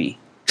is not me.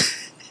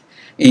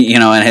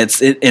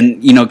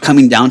 And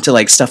coming down to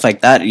like stuff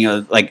like that,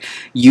 like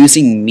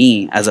using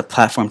me as a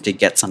platform to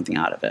get something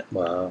out of it.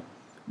 Wow.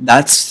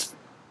 That's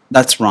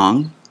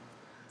wrong.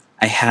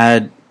 I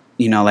had,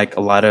 like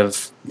a lot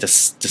of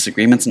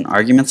disagreements and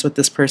arguments with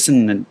this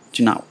person, and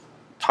do not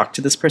talk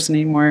to this person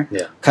anymore.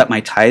 Yeah. Cut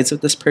my ties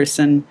with this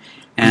person,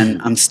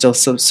 and I'm still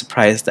so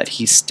surprised that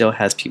he still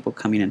has people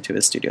coming into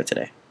his studio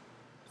today.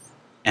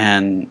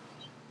 And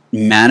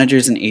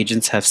managers and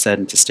agents have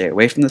said to stay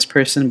away from this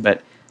person,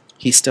 but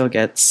he still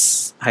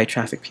gets high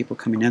traffic people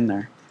coming in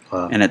there.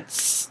 Wow. And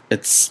it's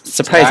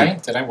surprising.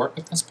 Did I work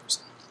with this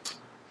person?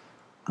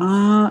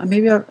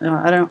 Maybe I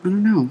don't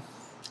know.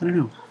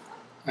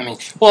 I mean,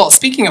 well,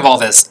 speaking of all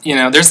this,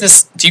 there's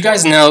this. Do you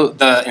guys know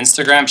the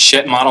Instagram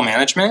Shit Model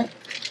Management?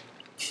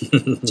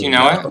 Do you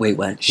know it? Wait,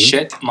 what?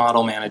 Shit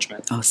Model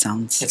Management. Oh,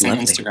 sounds It's lovely.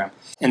 on Instagram,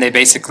 and they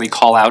basically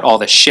call out all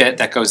the shit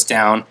that goes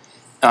down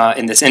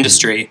in this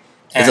industry.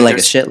 And Is it like a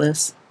there's- shit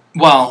list?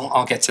 Well,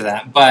 I'll get to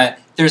that, but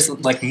there's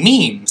like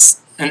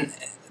memes and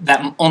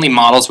that only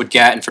models would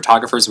get and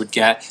photographers would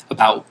get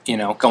about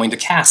going to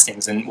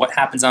castings and what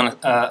happens on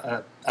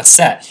a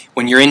set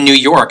when you're in New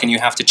York and you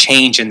have to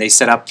change, and they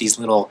set up these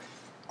little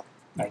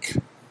like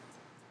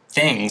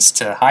things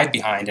to hide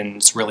behind, and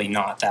it's really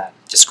not that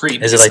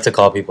discreet. Is it like to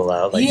call people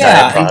out, like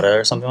Yeah, Diet Prada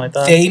or something like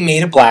that? They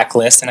made a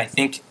blacklist, and I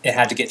think it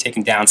had to get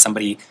taken down.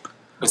 Somebody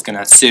was going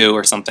to sue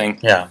or something.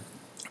 Yeah.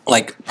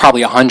 Like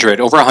probably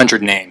over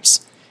 100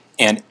 names.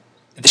 And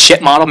the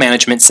Shit Model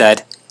Management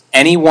said,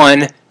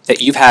 anyone that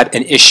you've had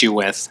an issue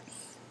with,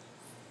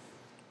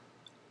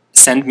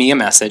 send me a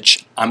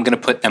message. I'm going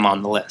to put them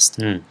on the list.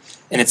 Mm.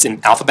 And it's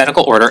in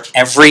alphabetical order.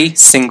 Every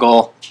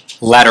single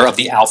letter of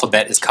the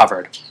alphabet is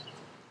covered.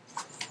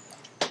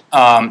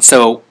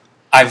 So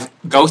I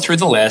go through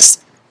the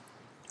list,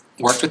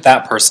 worked with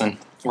that person,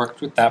 worked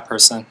with that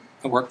person,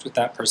 worked with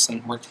that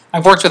person.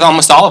 I've worked with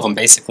almost all of them,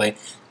 basically.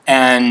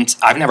 And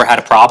I've never had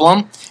a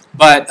problem.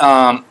 But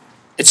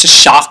it's just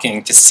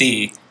shocking to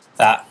see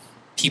that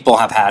people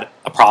have had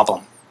a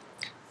problem.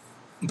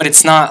 But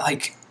it's not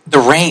like the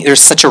range.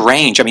 There's such a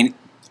range. I mean,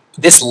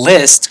 this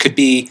list could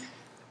be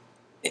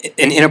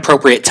an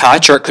inappropriate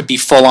touch, or it could be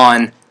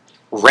full-on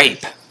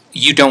rape.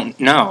 You don't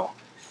know.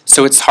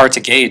 So it's hard to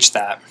gauge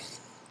that.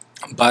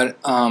 But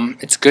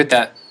it's good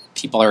that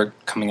people are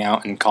coming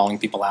out and calling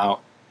people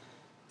out.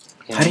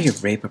 How do you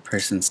rape a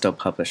person and still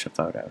publish a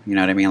photo? You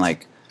know what I mean?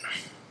 Like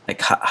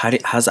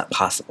how's that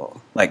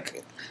possible?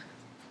 Like,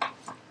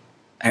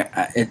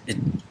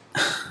 it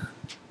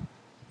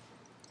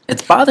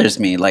bothers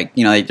me. Like,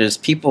 there's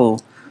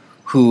people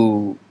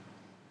who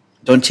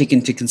don't take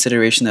into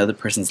consideration the other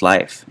person's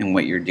life and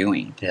what you're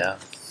doing. Yeah.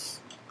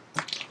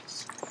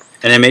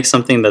 And it makes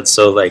something that's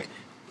so like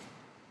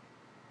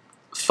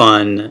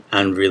fun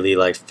and really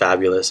like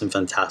fabulous and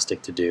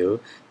fantastic to do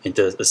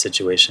into a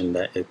situation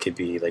that it could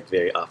be like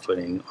very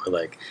off-putting, or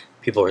like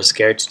people are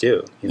scared to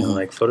do. Mm-hmm.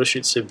 Like photo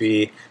shoots should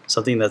be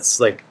something that's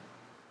like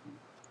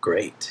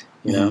great.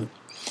 Mm-hmm.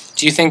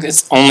 Do you think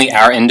it's only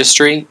our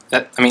industry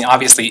that? I mean,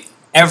 obviously,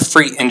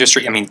 every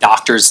industry. I mean,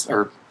 doctors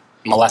are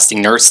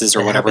molesting nurses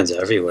or whatever. It happens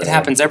everywhere. It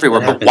happens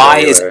everywhere. It But happens why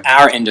everywhere. is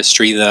our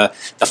industry the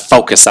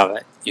focus of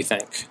it? You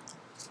think?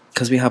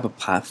 Because we have a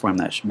platform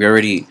that we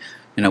already,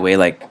 in a way,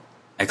 like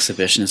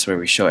exhibitionists, where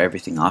we show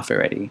everything off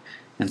already.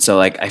 And so,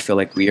 like, I feel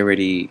like we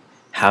already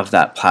have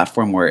that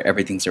platform where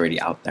everything's already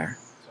out there.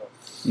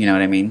 You know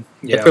what I mean?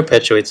 It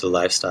perpetuates the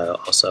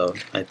lifestyle also.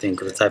 I think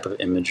the type of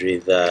imagery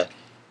that,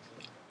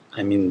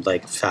 I mean,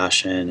 like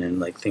fashion and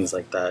like things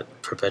like that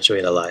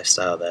perpetuate a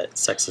lifestyle that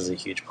sex is a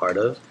huge part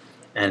of.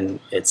 And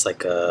it's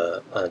like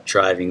a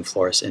driving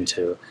force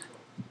into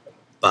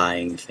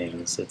buying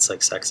things. It's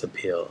like sex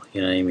appeal.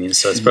 You know what I mean?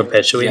 So it's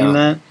perpetuating Yeah.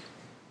 that,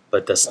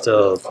 but that's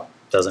still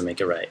doesn't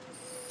make it right.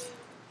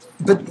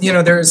 But, you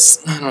know,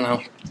 there's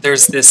no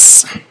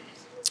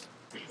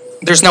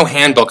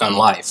handbook on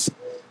life.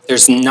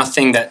 There's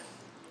nothing that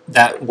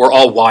we're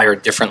all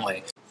wired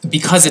differently.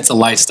 Because it's a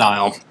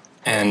lifestyle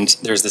and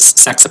there's this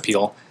sex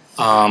appeal,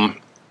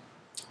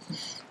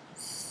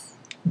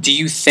 do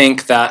you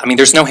think that, I mean,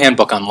 there's no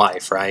handbook on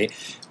life, right?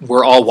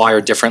 We're all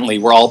wired differently.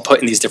 We're all put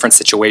in these different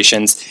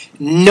situations.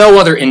 No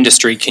other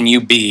industry can you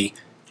be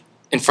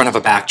in front of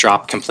a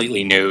backdrop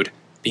completely nude,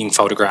 being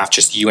photographed,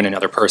 just you and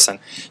another person.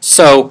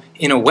 So,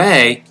 in a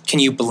way, can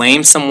you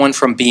blame someone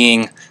from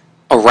being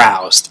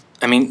aroused?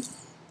 I mean,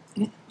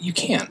 you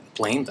can't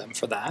blame them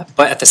for that.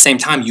 But at the same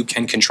time, you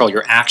can control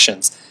your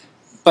actions.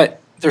 But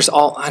there's a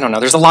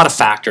lot of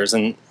factors,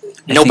 and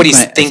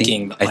nobody's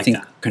thinking like that. I think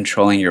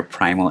controlling your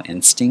primal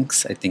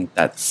instincts, I think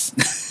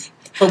that's...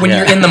 But when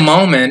you're in the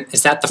moment,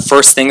 is that the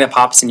first thing that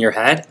pops in your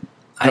head?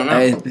 I don't know.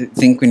 I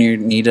think when you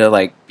need to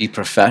like be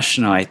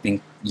professional, I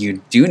think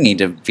you do need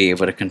to be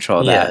able to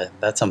control that. Yeah,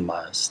 that's a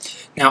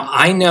must. Now,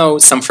 I know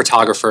some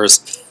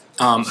photographers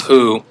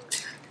who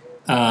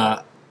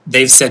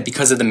they've said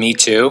because of the Me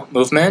Too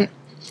movement,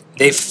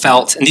 they've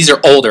felt, and these are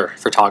older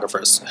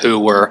photographers who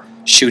were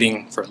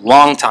shooting for a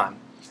long time.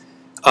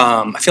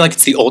 I feel like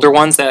it's the older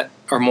ones that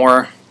are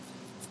more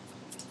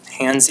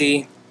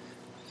handsy,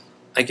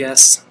 I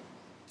guess,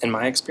 in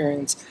my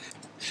experience.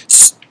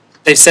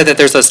 They've said that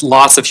there's this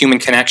loss of human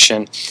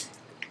connection,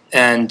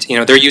 and you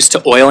know they're used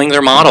to oiling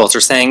their models or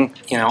saying,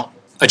 you know,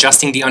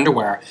 adjusting the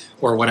underwear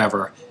or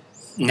whatever.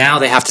 Now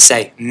they have to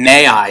say,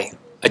 "May I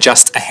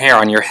adjust a hair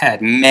on your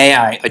head? May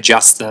I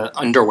adjust the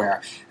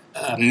underwear?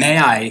 May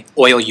I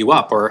oil you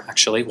up? Or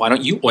actually, why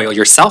don't you oil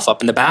yourself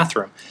up in the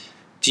bathroom?"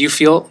 Do you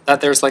feel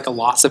that there's like a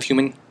loss of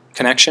human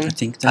connection?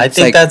 I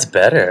think that's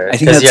better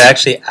because you're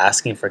actually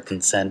asking for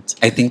consent.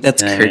 I think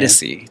that's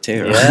courtesy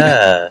too.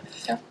 Yeah.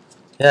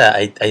 Yeah,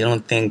 I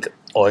don't think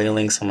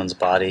oiling someone's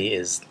body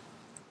is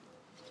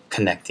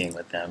connecting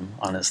with them,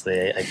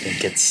 honestly. I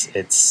think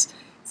it's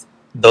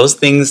those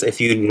things,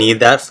 if you need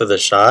that for the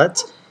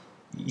shot,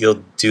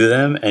 you'll do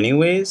them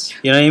anyways.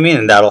 You know what I mean?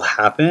 And that'll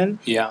happen.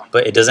 Yeah.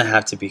 But it doesn't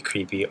have to be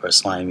creepy or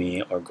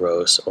slimy or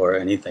gross or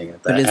anything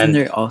like that. But isn't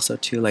there also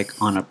too, like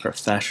on a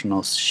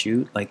professional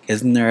shoot, like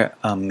isn't there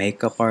a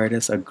makeup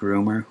artist, a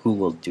groomer who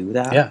will do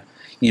that? Yeah.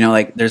 You know,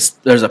 like there's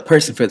a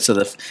person for it. So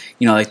the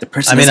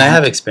person. I mean, I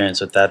have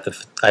experience with that.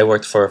 I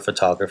worked for a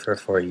photographer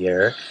for a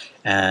year,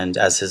 and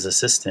as his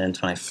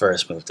assistant when I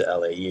first moved to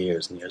LA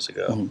years and years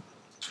ago. Mm-hmm.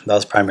 That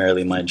was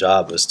primarily my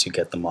job, was to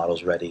get the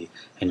models ready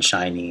and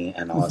shiny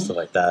and all that stuff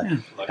like that. Yeah.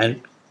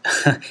 And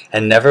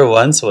and never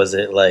once was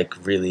it like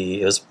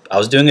really. I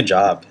was doing a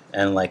job,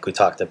 and like we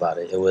talked about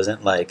it. It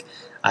wasn't like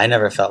I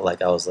never felt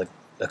like I was like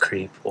a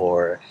creep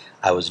or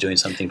I was doing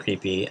something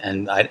creepy,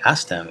 and I'd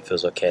ask them if it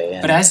was okay.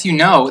 And but as you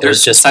know,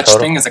 there's just such total.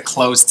 Thing as a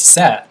closed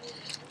set,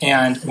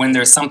 and when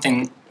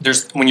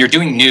when you're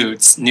doing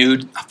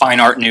nude fine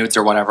art nudes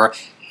or whatever,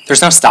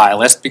 there's no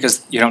stylist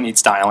because you don't need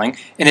styling,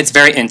 and it's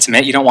very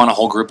intimate. You don't want a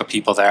whole group of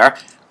people there.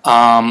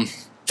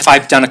 If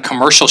I've done a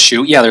commercial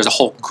shoot, yeah, there's a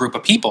whole group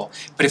of people.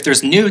 But if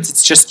there's nudes,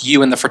 it's just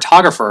you and the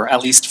photographer,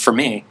 at least for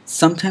me.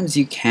 Sometimes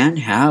you can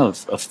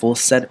have a full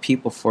set of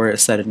people for a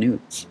set of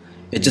nudes.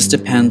 It just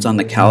depends on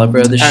the caliber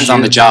of the shoot. Depends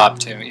on the job,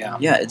 too, yeah.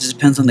 Yeah, it just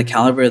depends on the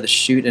caliber of the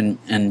shoot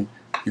and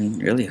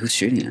really who's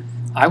shooting it.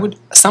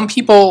 Some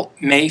people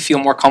may feel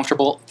more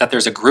comfortable that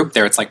there's a group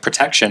there. It's like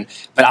protection.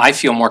 But I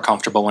feel more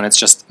comfortable when it's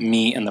just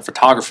me and the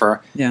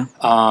photographer. Yeah.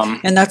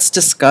 And that's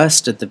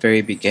discussed at the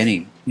very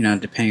beginning, you know,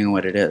 depending on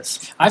what it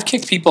is. I've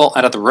kicked people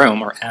out of the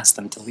room or asked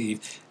them to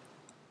leave.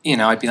 You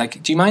know, I'd be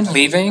like, do you mind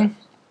leaving?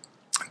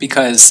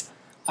 Because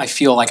I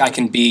feel like I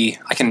can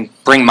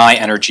bring my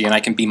energy and I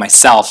can be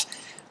myself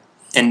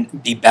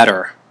and be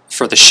better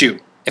for the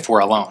shoot if we're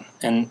alone.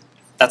 And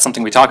that's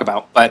something we talk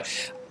about. But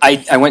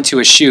I went to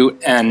a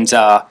shoot, and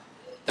the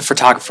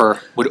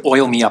photographer would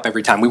oil me up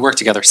every time. We worked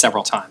together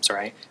several times,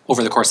 right,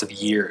 over the course of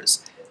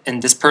years.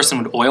 And this person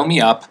would oil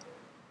me up,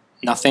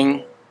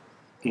 nothing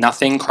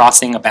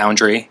crossing a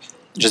boundary,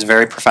 just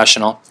very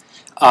professional.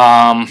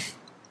 And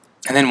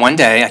then one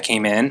day I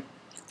came in.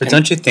 But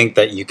don't you think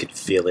that you could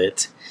feel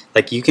it?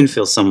 Like you can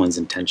feel someone's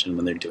intention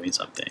when they're doing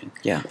something.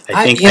 Yeah,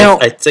 I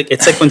think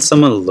it's like when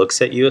someone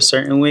looks at you a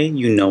certain way,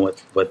 you know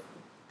what.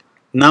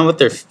 Not what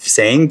they're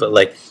saying, but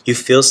like you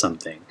feel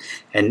something,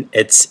 and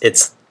it's.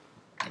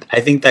 I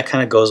think that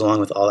kind of goes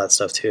along with all that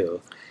stuff too.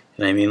 You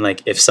know what I mean?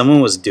 Like if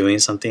someone was doing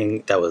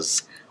something that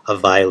was a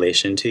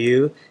violation to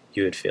you,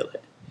 you would feel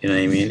it. You know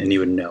what I mean? And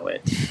you would know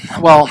it.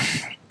 Well,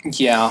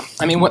 yeah.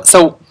 I mean,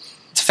 so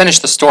to finish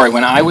the story,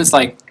 when I was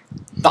like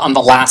on the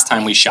last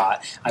time we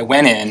shot, I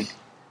went in.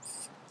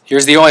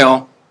 Here's the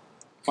oil.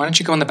 Why don't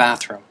you go in the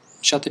bathroom?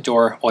 Shut the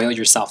door. Oil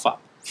yourself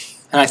up.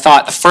 And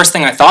the first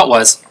thing I thought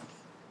was,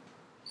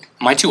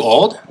 am I too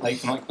old?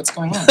 Like, what's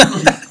going on?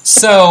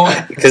 So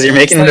because you're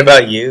making it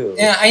about you.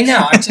 Yeah, I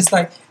know. I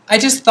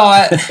just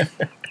thought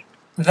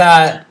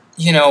that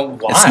You know,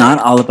 why? It's not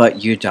all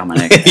about you,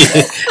 Dominic.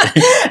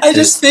 I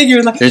just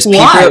figured, like, There's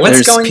why? people. What's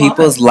There's going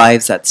people's on?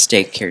 lives at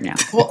stake here now.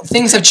 Well,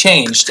 things have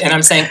changed, and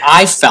I'm saying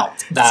I felt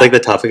that. It's like the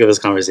topic of this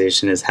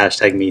conversation is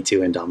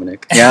 #MeToo and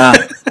Dominic. Yeah.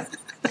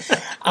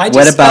 I What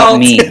just about felt-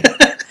 me?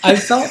 I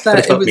felt What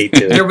that about me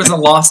too? there was a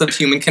loss of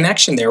human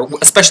connection there,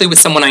 especially with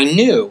someone I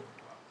knew.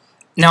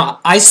 Now,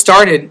 I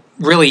started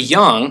really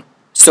young,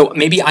 so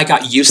maybe I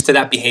got used to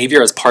that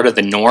behavior as part of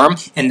the norm,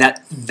 and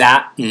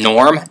that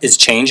norm is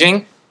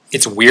changing.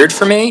 It's weird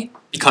for me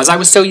because I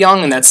was so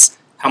young, and that's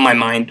how my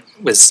mind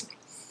was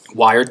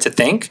wired to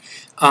think.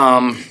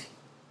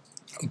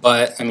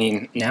 But, I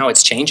mean, now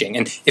it's changing.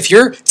 And if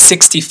you're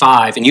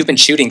 65 and you've been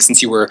shooting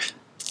since you were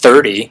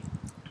 30,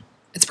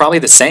 it's probably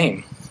the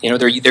same. You know,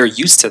 they're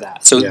used to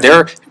that. So Yeah.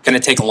 they're going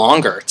to take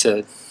longer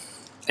to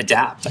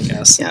adapt, I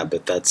guess. Yeah,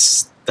 but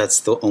that's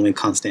the only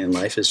constant in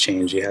life is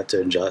change. You have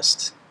to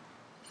adjust.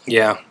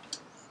 Yeah,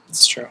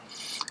 it's true.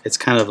 It's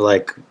kind of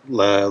like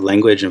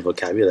language and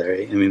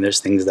vocabulary. I mean, there's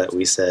things that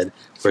we said.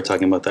 We were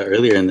talking about that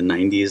earlier in the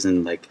 90s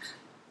and like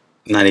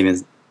not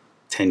even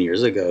 10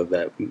 years ago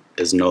that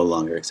is no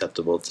longer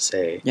acceptable to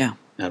say Yeah.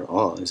 at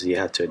all. So you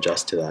have to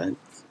adjust to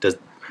that.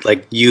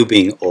 Like you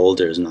being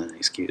older is not an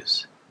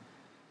excuse.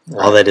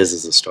 All that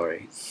is a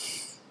story.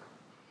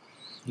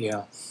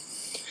 Yeah.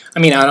 I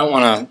mean, I don't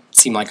want to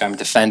seem like I'm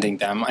defending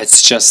them.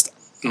 It's just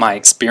my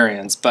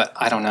experience, but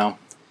I don't know.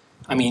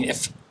 I mean,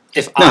 if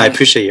No, I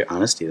appreciate your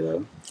honesty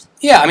though.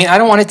 yeah, I mean, I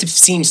don't want it to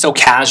seem so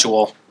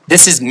casual.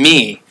 This is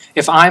me.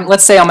 If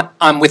let's say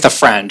I'm with a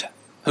friend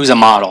who's a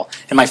model,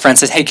 and my friend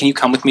says, "Hey, can you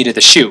come with me to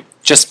the shoot?"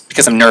 Just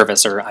because I'm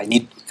nervous or I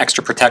need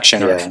extra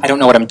protection or Yeah. I don't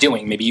know what I'm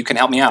doing. Maybe you can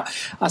help me out.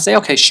 I'll say,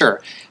 "Okay, sure."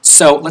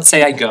 So let's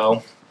say I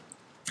go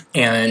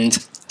and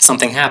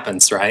something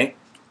happens, right?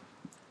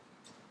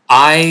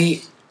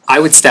 I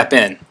would step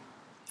in.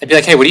 I'd be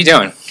like, "Hey, what are you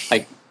doing?"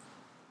 Like,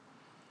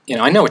 you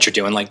know, I know what you're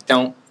doing. Like,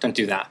 don't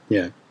do that.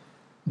 Yeah.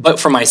 But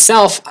for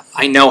myself,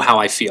 I know how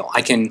I feel.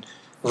 I can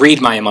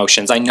read my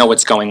emotions. I know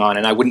what's going on,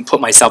 and I wouldn't put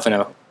myself in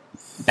a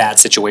bad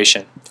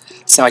situation.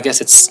 So I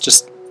guess it's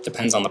just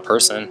depends on the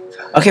person.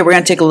 Okay, we're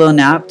gonna take a little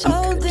nap.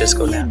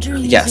 Disco nap.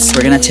 Yes,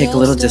 we're gonna take a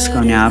little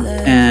disco nap,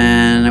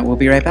 and we'll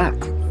be right back.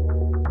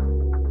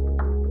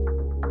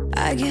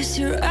 I guess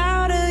you're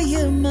out of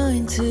your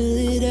mind till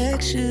it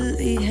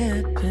actually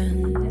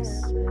happens.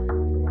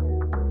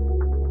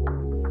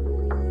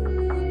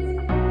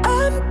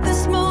 I'm the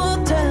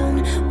small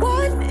town,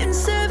 1 in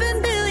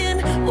 7 billion.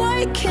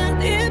 Why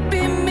can't it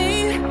be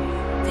me?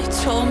 They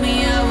told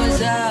me I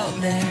was out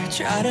there,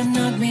 tried to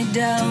knock me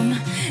down.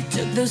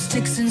 Took those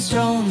sticks and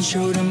stones,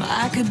 showed them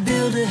I could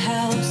build a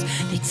house.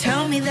 They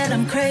tell me that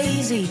I'm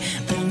crazy,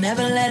 but I'll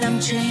never let them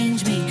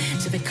change me.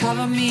 So they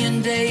cover me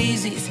in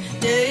daisies,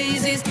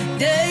 daisies,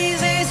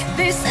 daisies.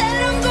 They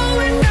said I'm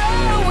going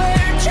nowhere,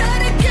 try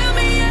to get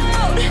me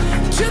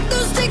out. Took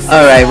those sticks and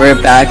All right, we're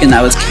stones, back, and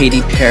that was showed Katy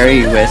them I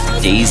Perry could with build a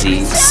house.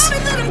 Daisies. Tell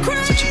me that I'm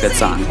crazy, Such a good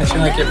song. I feel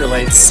like it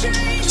relates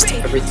just to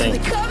everything. They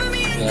cover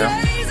me in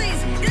Yeah.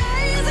 daisies,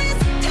 daisies,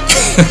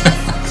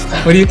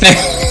 daisies. What do you think?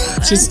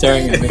 She's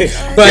staring at me.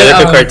 You're But,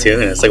 like a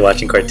cartoon. It's like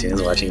watching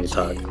cartoons, watching you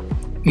talk.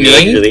 You're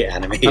like me? really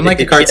animated. I'm like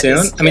a cartoon.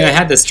 Yes. I mean, I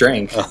had this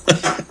drink. Oh.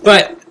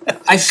 But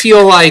I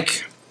feel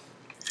like,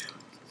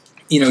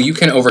 you know, you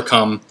can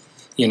overcome,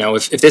 you know,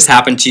 if this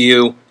happened to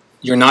you,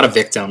 you're not a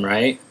victim,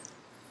 right?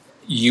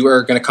 You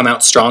are going to come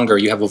out stronger.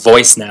 You have a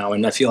voice now.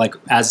 And I feel like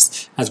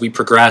as we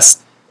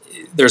progress,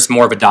 there's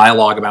more of a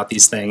dialogue about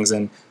these things.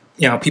 And,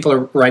 you know, people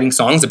are writing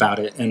songs about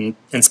it and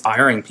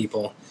inspiring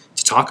people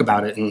to talk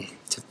about it and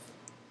to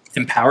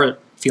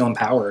feel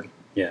empowered.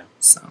 Yeah.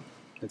 So,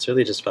 It's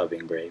really just about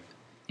being brave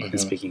and mhm.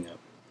 speaking up.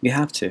 You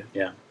have to.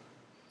 Yeah.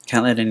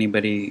 Can't let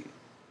anybody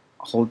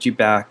hold you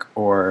back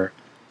or,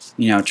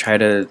 you know, try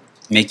to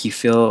make you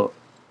feel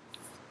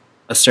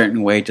a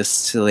certain way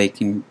just so they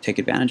can take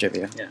advantage of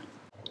you.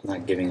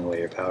 Not giving away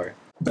your power.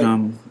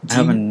 I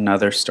have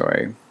another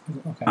story.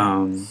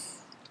 Okay.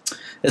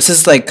 This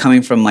is like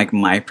coming from like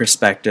my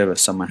perspective of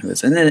someone who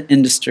is in the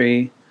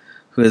industry,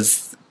 who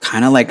is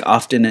kind of like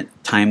often at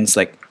times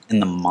like in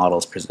the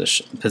model's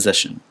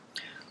position.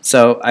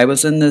 So I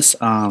was in this.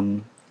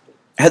 I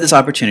had this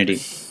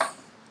opportunity.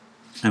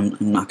 I'm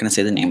not going to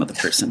say the name of the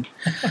person,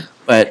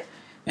 but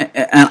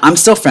and I'm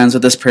still friends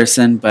with this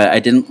person. But I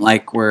didn't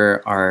like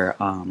where our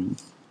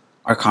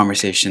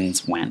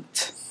conversations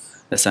went.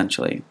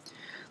 Essentially,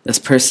 this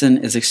person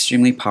is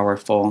extremely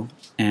powerful,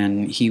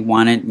 and he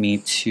wanted me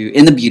to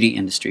in the beauty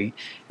industry,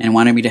 and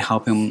wanted me to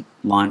help him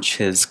launch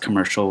his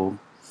commercial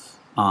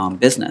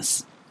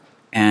business.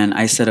 And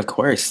I said, of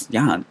course,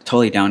 yeah,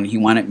 totally down. He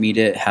wanted me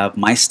to have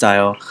my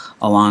style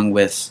along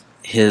with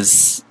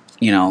his,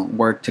 you know,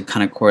 work to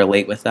kind of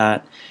correlate with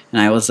that. And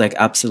I was like,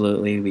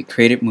 absolutely. We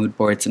created mood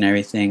boards and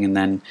everything. And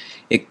then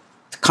the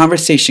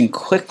conversation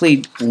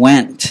quickly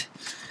went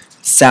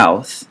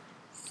south,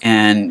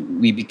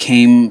 and we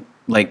became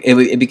like,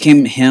 it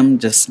became him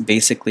just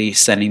basically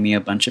sending me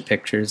a bunch of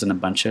pictures and a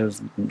bunch of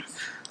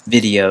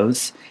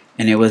videos.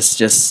 And it was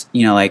just,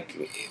 you know, like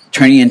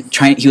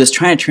he was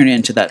trying to turn it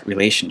into that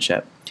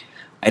relationship.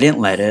 I didn't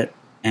let it.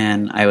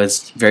 and I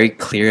was very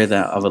clear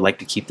that I would like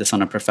to keep this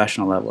on a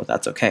professional level. If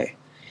that's okay.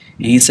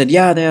 And he said,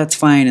 yeah, that's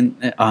fine.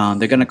 And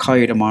they're gonna call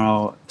you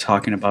tomorrow,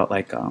 talking about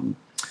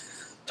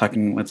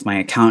talking with my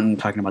accountant,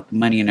 talking about the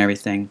money and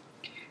everything.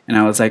 And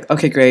I was like,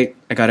 okay, great.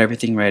 I got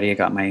everything ready. I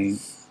got my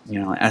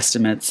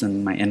estimates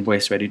and my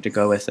invoice ready to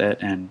go with it.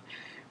 And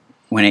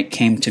when it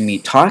came to me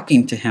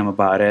talking to him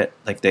about it,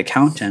 like the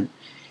accountant,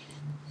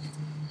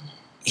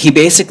 he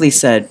basically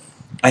said,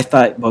 I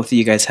thought both of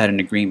you guys had an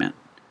agreement.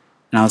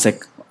 And I was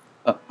like,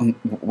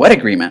 what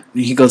agreement?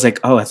 And he goes like,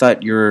 oh, I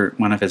thought you were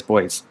one of his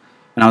boys.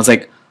 And I was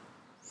like,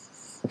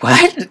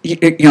 what?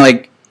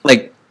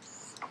 Like,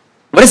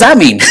 what does that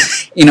mean?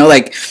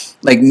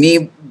 Like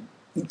me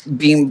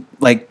being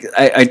like,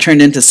 I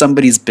turned into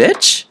somebody's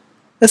bitch,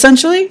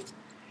 essentially.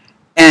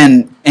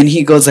 And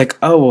he goes like,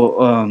 oh,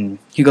 well,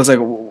 he goes like,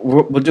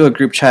 we'll do a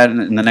group chat in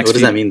the next. What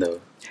does that mean though?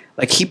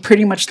 Like he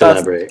pretty much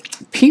Collaborate.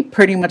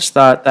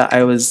 thought that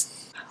I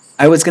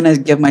was gonna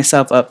give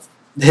myself up.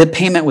 The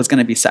payment was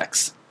gonna be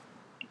sex.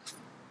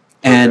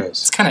 And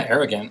It's kind of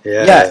arrogant.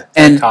 yeah,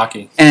 and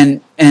Cocky.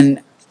 and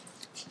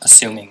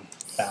Assuming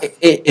that.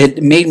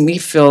 it made me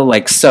feel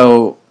like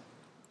so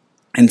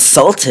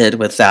insulted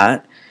with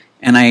that,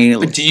 and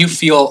But do you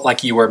feel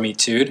like you were Me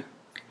Too'd?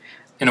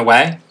 In a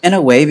way? in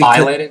a way because,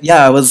 Violated?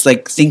 yeah, I was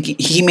like thinking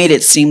he made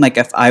it seem like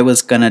if I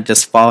was gonna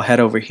just fall head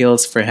over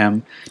heels for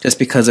him just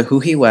because of who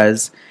he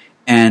was,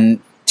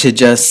 and to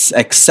just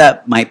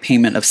accept my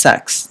payment of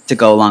sex to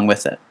go along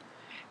with it,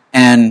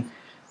 and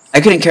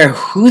I couldn't care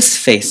whose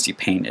face you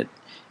painted.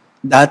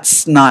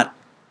 That's not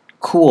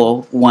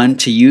cool. One,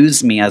 to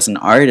use me as an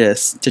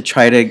artist to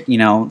try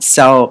to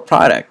sell a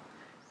product.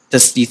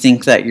 Just do you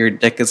think that your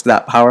dick is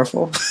that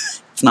powerful?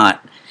 It's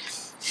not.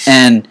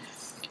 And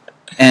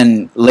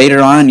later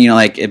on,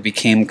 like it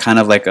became kind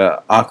of like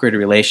a awkward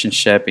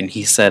relationship. And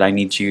he said, I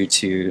need your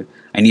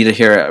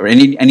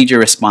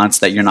response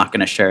that you're not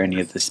going to share any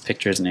of these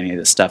pictures and any of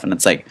this stuff. And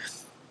it's like,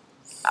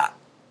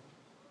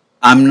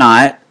 I'm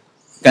not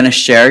going to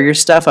share your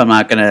stuff. I'm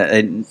not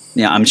going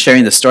to, I'm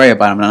sharing the story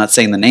about him. I'm not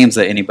saying the names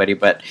of anybody,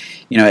 but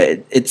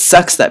it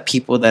sucks that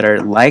people that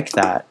are like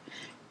that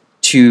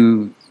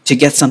to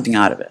get something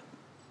out of it.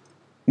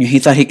 He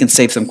thought he can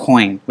save some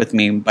coin with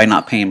me by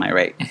not paying my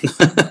rate.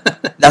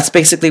 That's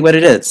basically what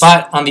it is.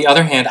 But on the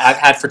other hand, I've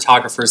had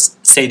photographers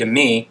say to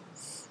me,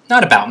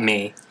 not about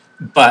me,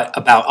 but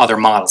about other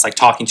models, like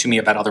talking to me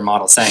about other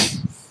models, saying,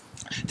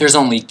 there's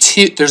only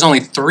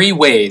 3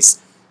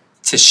 ways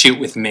to shoot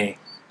with me.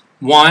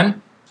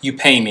 1, you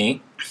pay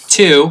me.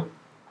 2,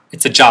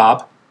 it's a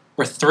job.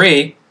 Or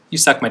 3, you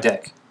suck my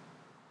dick.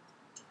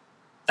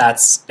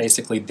 That's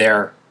basically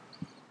their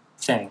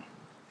thing.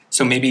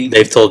 So maybe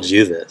They've told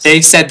you this.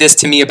 they said this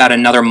to me about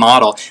another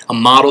model, a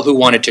model who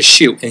wanted to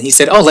shoot. And he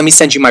said, oh, let me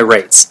send you my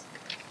rates.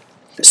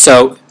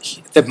 So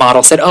the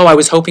model said, oh, I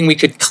was hoping we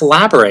could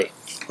collaborate.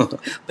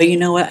 But you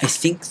know what? I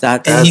think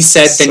that. And he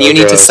said, then so you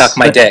need to gross. suck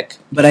my dick.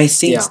 But I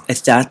think Yeah.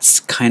 that's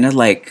kind of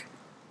like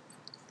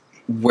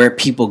where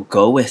people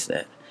go with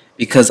it.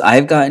 Because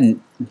I've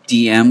gotten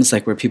DMs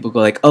like where people go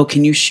like, oh,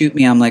 can you shoot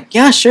me? I'm like,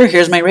 yeah, sure,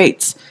 here's my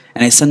rates.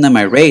 And I send them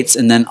my rates,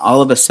 and then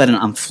all of a sudden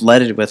I'm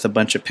flooded with a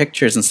bunch of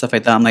pictures and stuff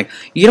like that. I'm like,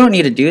 you don't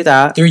need to do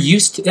that. They're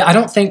used to, I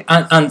don't think,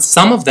 on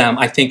some of them,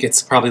 I think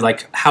it's probably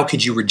like, how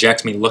could you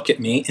reject me? Look at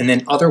me. And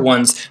then other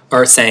ones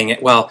are saying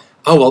it,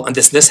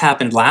 this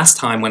happened last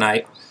time when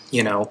I,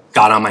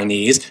 got on my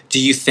knees.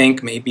 Do you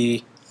think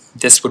maybe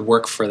this would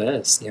work for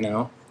this,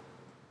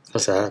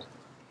 What's that?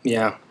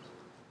 Yeah.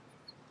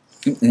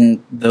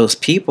 And those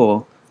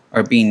people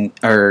are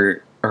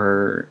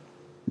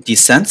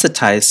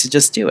desensitized to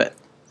just do it.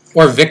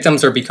 Or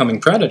victims are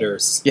becoming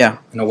predators. Yeah.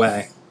 In a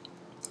way.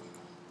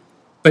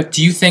 But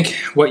do you think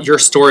what your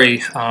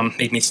story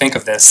made me think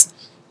of this,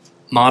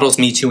 models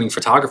Me Tooing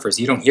photographers,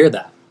 you don't hear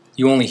that.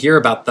 You only hear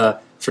about the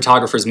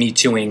photographers Me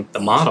Tooing the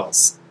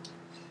models.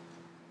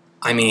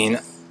 I mean,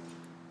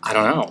 I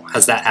don't know.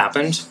 Has that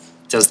happened?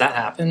 Does that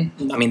happen?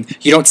 I mean,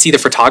 you don't see the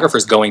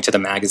photographers going to the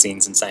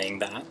magazines and saying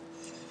that.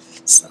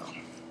 So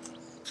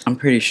I'm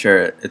pretty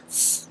sure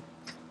it's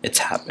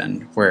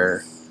happened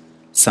where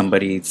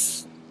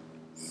somebody's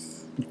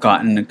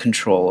gotten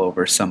control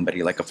over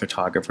somebody, like a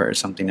photographer or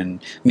something,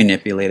 and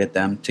manipulated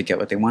them to get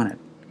what they wanted.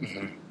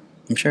 Mhm.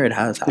 I'm sure it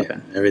has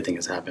happened. Yeah, everything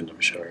has happened,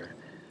 I'm sure.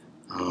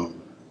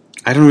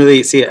 I don't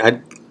really see. I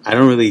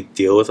don't really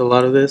deal with a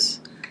lot of this.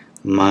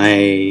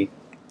 My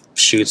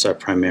shoots are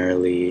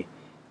primarily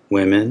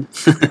women,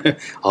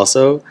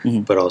 also,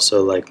 Mhm. but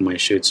also like my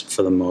shoots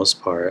for the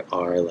most part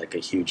are like a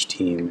huge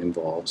team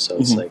involved. So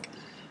it's Mhm. like,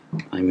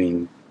 I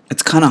mean,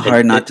 It's kind of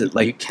hard not to you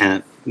like.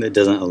 can't. It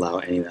doesn't allow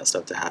any of that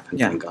stuff to happen.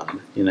 Yeah. Thank God.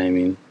 You know what I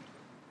mean?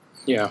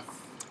 yeah.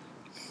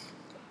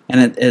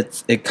 And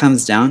it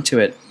comes down to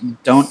it.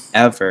 Don't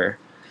ever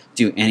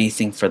do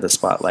anything for the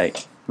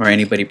spotlight or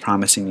anybody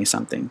promising you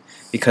something,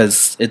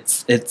 because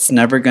it's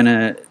never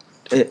gonna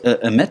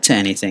admit to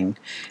anything.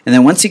 And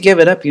then once you give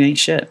it up, you ain't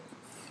shit.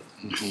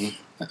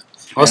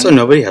 Also,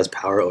 nobody has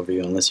power over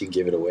you unless you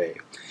give it away.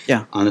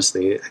 Yeah.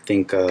 Honestly, I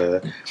think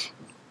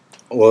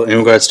Well, in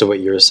regards to what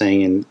you were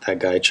saying, and that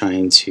guy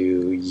trying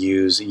to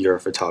use your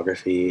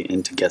photography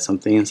and to get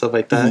something and stuff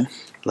like that,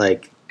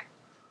 like,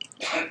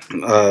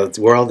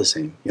 we're all the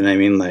same. You know what I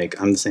mean?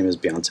 Like, I'm the same as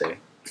Beyonce.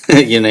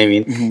 You know what I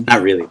mean?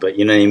 Not really, but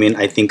you know what I mean?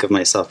 I think of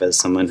myself as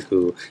someone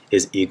who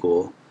is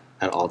equal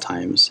at all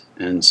times.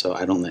 And so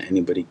I don't let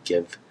anybody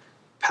give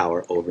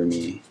power over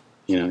me,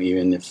 you know,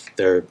 even if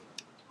they're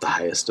the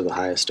highest of the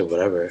highest or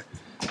whatever.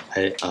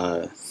 I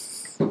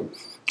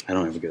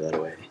don't ever give that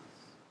away.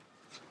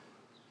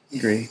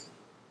 Agree.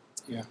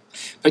 Yeah.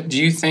 But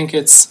do you think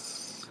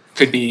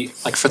could be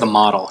like for the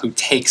model who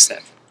takes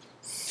it,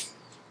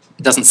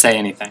 doesn't say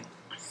anything?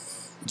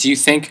 Do you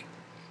think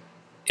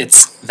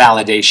it's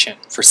validation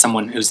for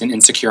someone who's an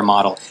insecure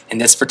model,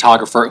 and this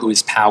photographer who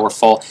is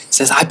powerful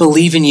says, "I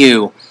believe in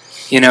you.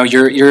 You know,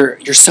 you're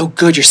so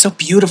good. You're so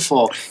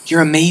beautiful. You're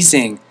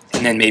amazing,"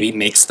 and then maybe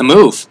makes the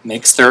move,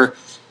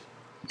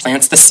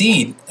 plants the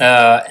seed,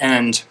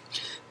 and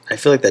I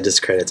feel like that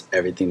discredits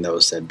everything that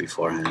was said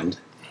beforehand.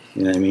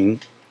 You know what I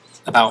mean?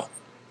 about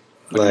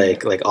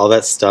Like all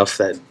that stuff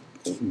that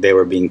they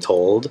were being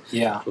told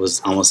yeah.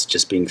 was almost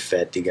just being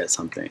fed to get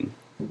something.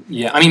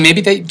 Yeah, I mean,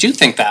 maybe they do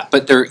think that,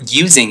 but they're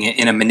using it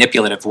in a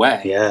manipulative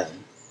way. Yeah.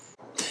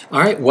 All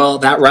right, well,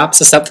 that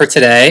wraps us up for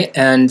today,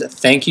 and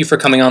thank you for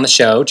coming on the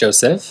show,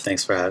 Joseph.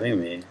 Thanks for having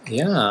me.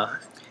 Yeah.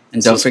 And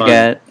This don't was fun.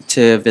 forget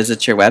to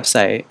visit your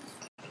website.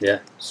 Yeah,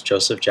 it's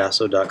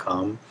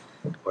josephjasso.com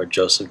or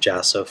Joseph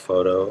Jasso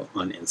Photo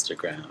on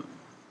Instagram.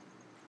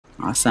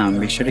 Awesome.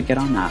 Make sure to get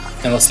on that.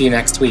 And we'll see you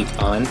next week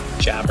on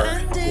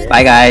Jabber.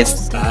 Bye,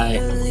 guys. Bye.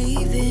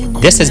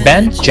 This has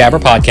been Jabber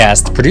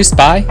Podcast, produced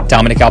by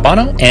Dominic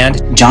Albano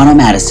and John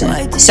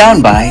O'Madison.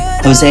 Sound by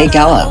Jose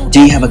Gallo. Do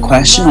you have a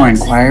question or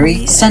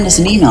inquiry? Send us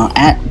an email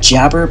at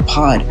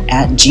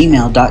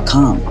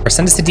jabberpod@gmail.com. or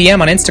send us a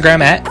DM on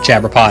Instagram at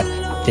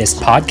JabberPod. This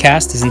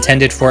podcast is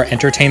intended for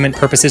entertainment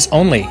purposes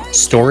only.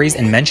 Stories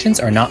and mentions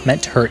are not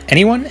meant to hurt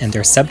anyone and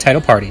their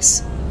subtitle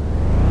parties.